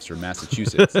 and calves from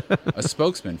Massachusetts. A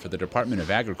spokesman for the Department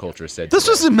of Agriculture said This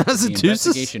was in the Massachusetts?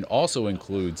 investigation also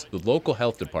includes the local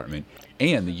health department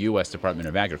and the U.S. Department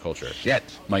of Agriculture. Shit.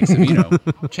 Mike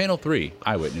Savino, Channel 3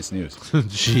 Eyewitness News.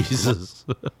 Jesus.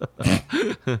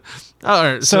 All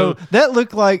right, So that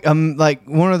looked like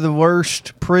one of the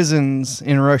worst prisons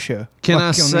in Russia. can Like, I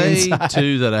on the say, inside.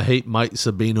 too, that I hate Mike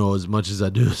Sabino as much as I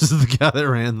do as the guy that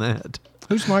ran that?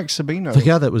 Who's Mike Sabino? The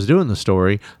guy that was doing the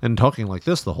story and talking like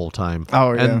this the whole time.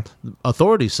 Oh, yeah. And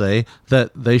authorities say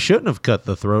that they shouldn't have cut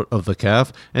the throat of the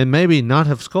calf and maybe not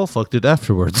have skull fucked it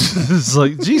afterwards. It's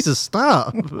like, Jesus,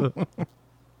 stop.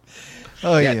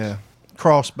 Oh, yeah.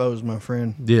 Crossbows, my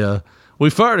friend. Yeah. We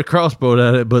fired a crossbow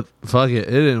at it, but fuck it,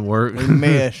 it didn't work. We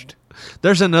missed.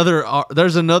 There's another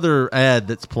ad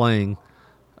that's playing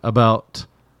about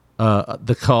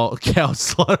the cow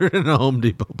slaughtered in a Home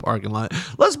Depot parking lot.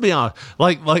 Let's be honest.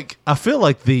 Like I feel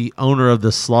like the owner of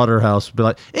the slaughterhouse would be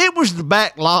like, it was the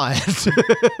back lot.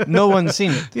 No one's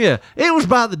seen it. Yeah, it was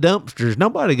by the dumpsters.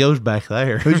 Nobody goes back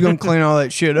there. Who's going to clean all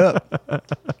that shit up?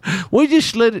 We just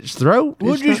slit its throat.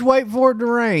 We'll It's just not- wait for it to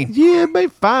rain. Yeah, it'll be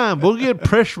fine. We'll get a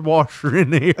pressure washer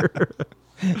in here.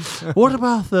 What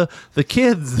about the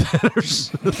kids that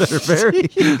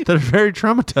are very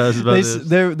traumatized by this?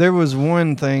 There was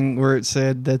one thing where it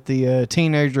said that the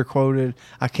teenager quoted,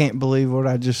 "I can't believe what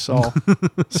I just saw."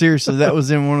 Seriously, that was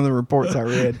in one of the reports I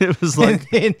read. It was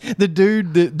like and the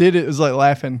dude that did it was like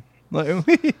laughing. Like,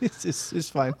 it's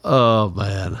fine. Oh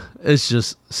man, it's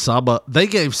just Saba. They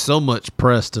gave so much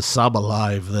press to Saba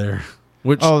Live there.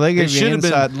 Which they gave you should have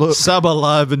inside been look. Saba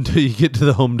Live until you get to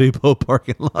the Home Depot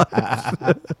parking lot.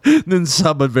 Then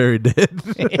Saba very dead.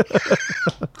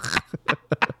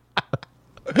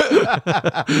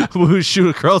 We'll shoot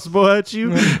a crossbow at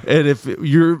you, and if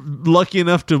you're lucky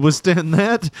enough to withstand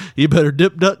that, you better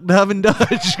dip, duck, dive, and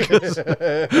dodge, because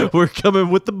we're coming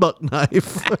with the buck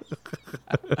knife.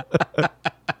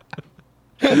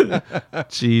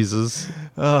 Jesus.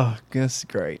 Oh, that's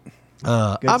great.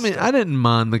 I mean, I didn't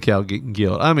mind the cow getting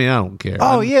killed. I mean, I don't care.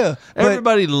 Yeah.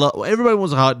 Everybody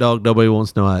wants a hot dog. Nobody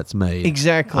wants to know how it's made.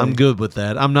 Exactly. I'm good with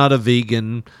that. I'm not a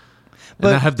vegan. And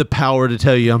I have the power to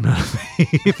tell you I'm not a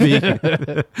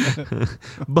vegan.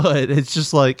 But it's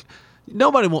just like,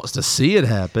 nobody wants to see it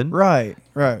happen. Right.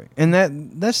 And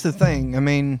that's the thing. I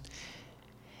mean,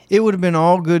 it would have been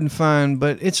all good and fine,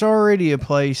 but it's already a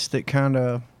place that kind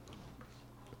of...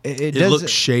 It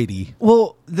looks shady.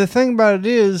 Well, the thing about it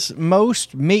is,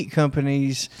 most meat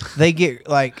companies, they get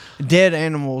like dead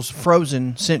animals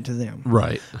frozen sent to them.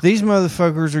 Right. These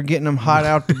motherfuckers are getting them hot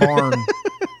out the barn.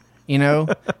 You know,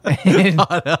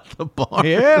 hot out the barn.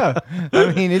 Yeah,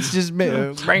 I mean, it's just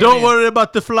don't worry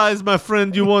about the flies, my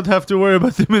friend. You won't have to worry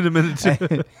about them in a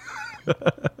minute.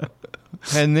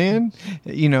 And then,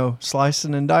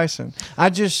 slicing and dicing. I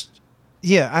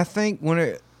think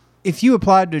if you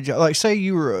applied to a job, like say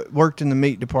you worked in the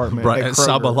meat department, right, at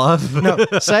Saba Live. No,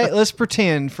 let's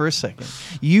pretend for a second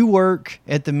you work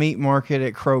at the meat market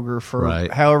at Kroger for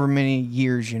however many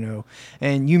years,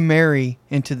 and you marry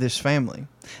into this family.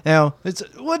 Now,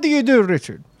 what do you do,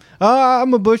 Richard?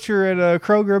 I'm a butcher at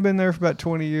Kroger. I've been there for about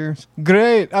 20 years.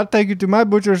 Great. I'll take you to my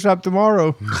butcher shop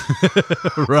tomorrow.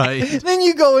 Right. Then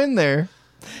you go in there,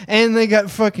 and they got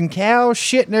fucking cows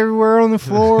shitting everywhere on the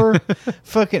floor,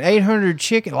 fucking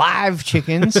 800 live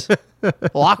chickens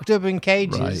locked up in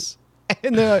cages. Right.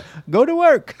 And they're like, go to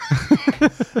work.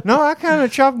 No, I kind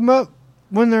of chop them up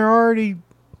when they're already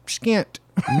skint.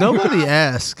 Nobody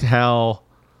asked how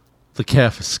the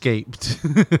calf escaped.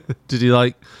 Did he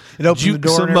juke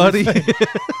somebody?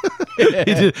 He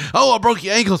did. Oh, I broke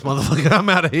your ankles, motherfucker. I'm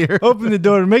out of here. Open the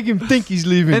door and make him think he's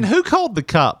leaving. And who called the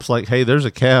cops? Like, hey, there's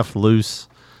a calf loose,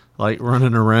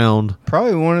 running around.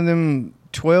 Probably one of them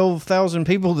 12,000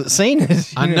 people that seen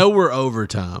it. I know we're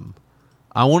overtime.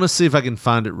 I want to see if I can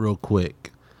find it real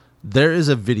quick. There is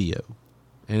a video,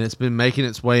 and it's been making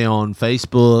its way on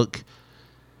Facebook,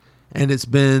 and it's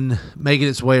been making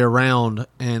its way around,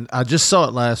 and I just saw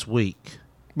it last week.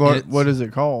 What is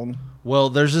it called? Well,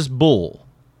 there's this bull,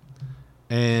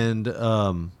 and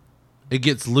it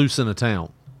gets loose in a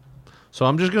town. So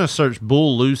I'm just going to search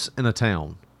bull loose in a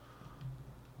town.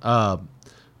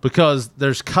 Because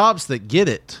there's cops that get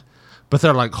it, but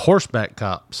they're like horseback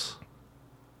cops.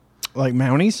 Like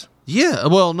Mounties? Yeah,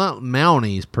 well, not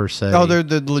Mounties per se. Oh, they're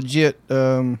the legit,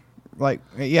 I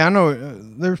know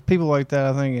there's people like that,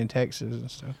 I think, in Texas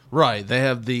and stuff. Right. They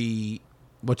have the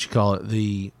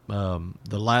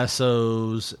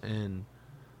lassos and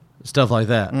stuff like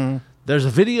that. Mm. There's a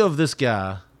video of this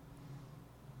guy,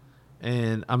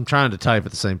 and I'm trying to type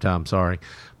at the same time, sorry.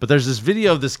 But there's this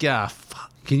video of this guy.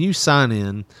 Can you sign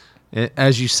in?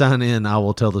 As you sign in, I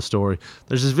will tell the story.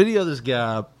 There's this video of this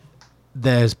guy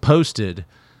that has posted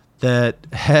that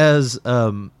has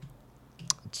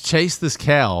chased this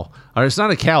cow. Or it's not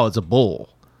a cow, it's a bull.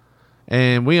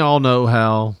 And we all know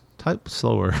how... Type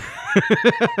slower.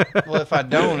 Well, if I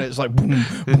don't, it's like... Boom,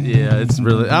 boom, yeah, it's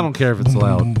really... I don't care if it's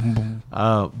loud.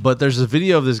 But there's a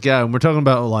video of this guy, and we're talking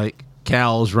about,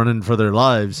 cows running for their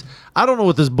lives. I don't know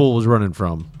what this bull was running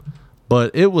from,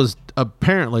 but it was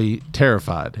apparently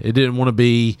terrified. It didn't want to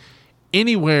be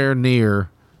anywhere near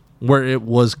where it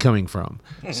was coming from.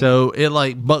 So it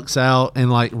bucks out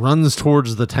and runs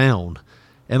towards the town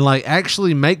and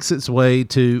actually makes its way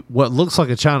to what looks like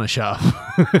a china shop.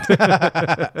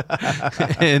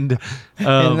 And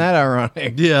isn't that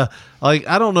ironic? Yeah.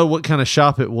 I don't know what kind of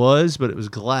shop it was, but it was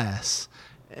glass.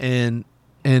 And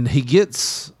he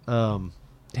gets damn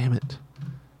it.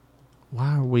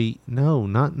 Why are we... No,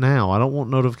 not now. I don't want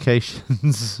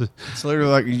notifications. It's literally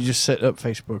like you just set up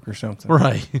Facebook or something.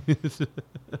 Right.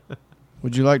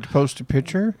 Would you like to post a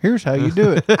picture? Here's how you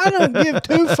do it. I don't give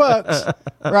two fucks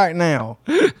right now.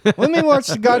 Let me watch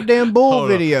the goddamn bull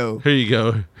video. Here you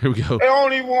go. Here we go. Hey, I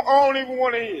don't even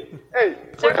want to hear. Hey,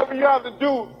 whatever you have to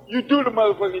do, you do the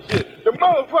motherfucking shit. The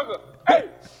motherfucker, hey.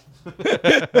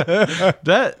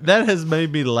 That has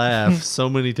made me laugh so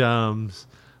many times.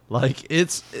 I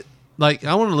want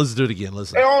to listen to it again.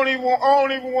 Listen. Hey, I don't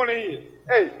even want to hear.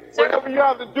 Hey, whatever you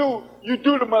have to do, you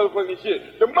do the motherfucking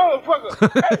shit. The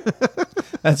motherfucker, hey.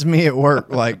 That's me at work,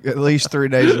 like at least 3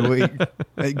 days a week.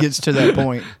 It gets to that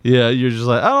point. Yeah, you're just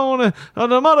like, I don't want to.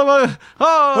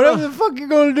 Oh, whatever the fuck you're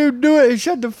gonna do it. And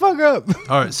shut the fuck up.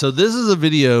 All right, so this is a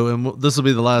video, and this will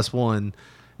be the last one.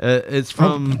 It's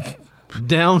from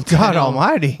downtown. God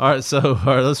Almighty! All right,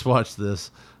 let's watch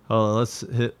this. Hold on,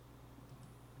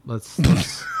 let's.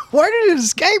 Where did it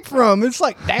escape from? It's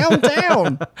like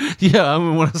downtown. Yeah, I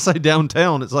mean, when I say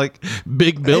downtown, it's like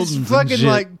big buildings. It's fucking and shit.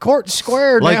 like Court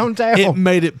Square Like, downtown. It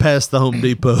made it past the Home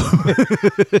Depot.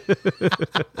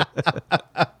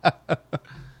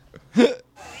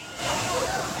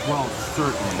 Well,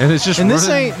 certainly. And it's just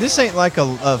this ain't like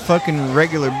a fucking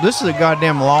regular. This is a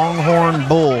goddamn Longhorn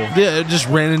bull. Yeah, it just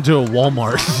ran into a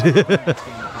Walmart.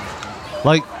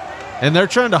 Like, and they're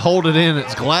trying to hold it in.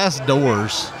 It's glass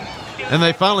doors. And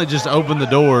they finally just open the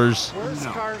doors,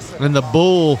 and the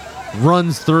bull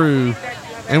runs through.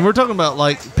 And we're talking about,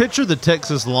 like, picture the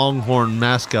Texas Longhorn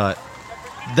mascot.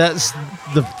 That's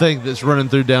the thing that's running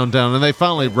through downtown, and they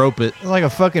finally rope it. It's like a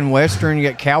fucking Western. You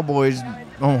got cowboys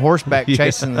on horseback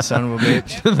chasing the son of a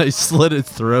bitch. And they slit its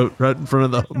throat right in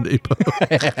front of the Home Depot.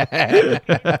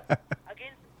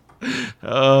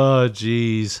 Oh,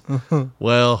 jeez.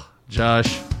 Well,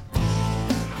 Josh,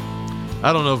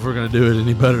 I don't know if we're going to do it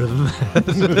any better than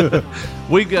that.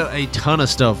 We got a ton of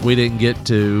stuff we didn't get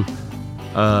to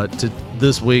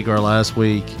this week or last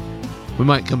week. We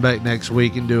might come back next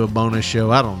week and do a bonus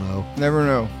show. I don't know. Never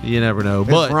know. You never know.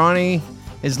 If Ronnie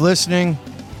is listening,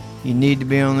 you need to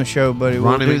be on the show, buddy.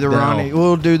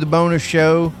 We'll do the bonus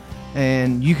show,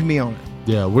 and you can be on it.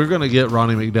 Yeah, we're going to get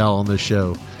Ronnie McDowell on this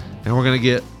show. And we're going to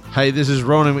get, hey, this is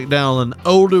Ronnie McDowell and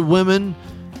older women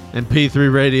and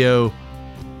P3 Radio.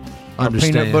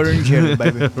 Understand. Peanut butter and jelly,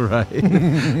 baby. Right.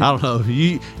 I don't know.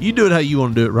 You do it how you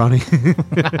want to do it, Ronnie.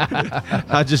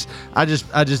 I just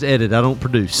edit. I don't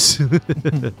produce.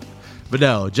 But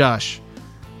no, Josh,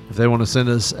 if they want to send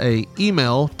us a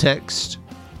email, text,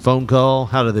 phone call,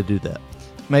 how do they do that?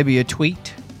 Maybe a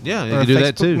tweet. Yeah, you can do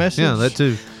that too. Message. Yeah, that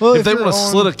too. Well, if they want to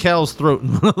slit a cow's throat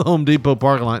in the Home Depot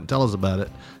parking lot and tell us about it,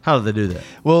 how do they do that?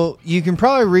 Well, you can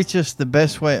probably reach us the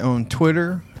best way on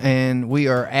Twitter, and we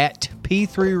are at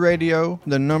P3 Radio,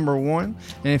 the number 1.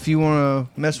 And if you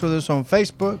want to mess with us on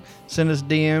Facebook, send us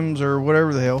DMs or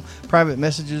whatever the hell, private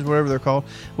messages, whatever they're called.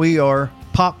 We are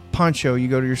Pop Poncho. You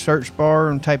go to your search bar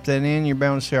and type that in, you're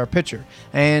bound to see our picture.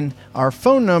 And our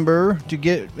phone number to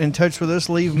get in touch with us,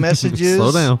 leave messages.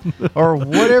 Slow down. Or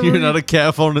whatever. You're not a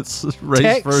calf on its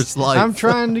race for its life. I'm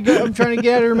trying to get out of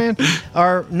here, man.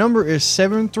 Our number is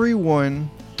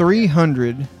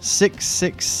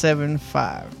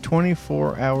 731-300-6675.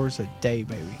 24 hours a day,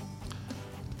 baby.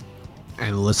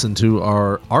 And listen to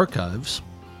our archives.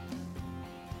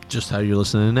 Just how you're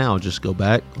listening now. Just go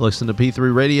back, listen to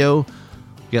P3 Radio.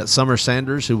 We got Summer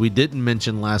Sanders, who we didn't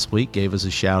mention last week, gave us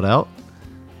a shout out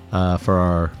for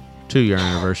our 2-year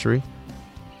anniversary.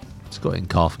 Let's go ahead and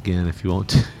cough again if you want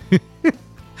to. This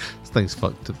thing's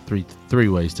fucked to three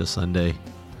ways to Sunday.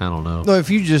 I don't know. No, if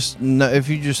you just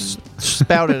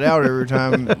spout it out every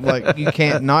time, like you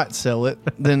can't not sell it,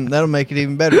 then that'll make it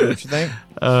even better, don't you think?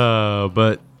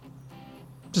 But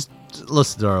just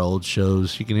listen to our old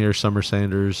shows. You can hear Summer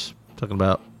Sanders talking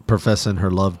about professing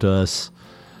her love to us.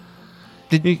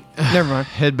 Never mind.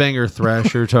 Headbanger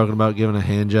Thrasher talking about giving a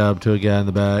hand job to a guy in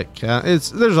the back.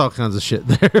 There's all kinds of shit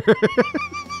there.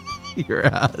 Your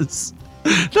ass.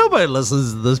 Nobody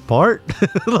listens to this part.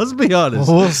 Let's be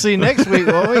honest. We'll see next week,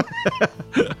 won't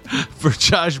we? For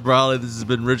Josh Brawley, this has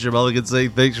been Richard Mulligan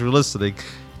saying thanks for listening.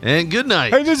 And good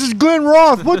night. Hey, this is Glenn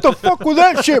Roth. What the fuck was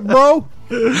that shit, bro?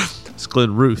 It's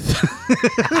Glenn Ruth.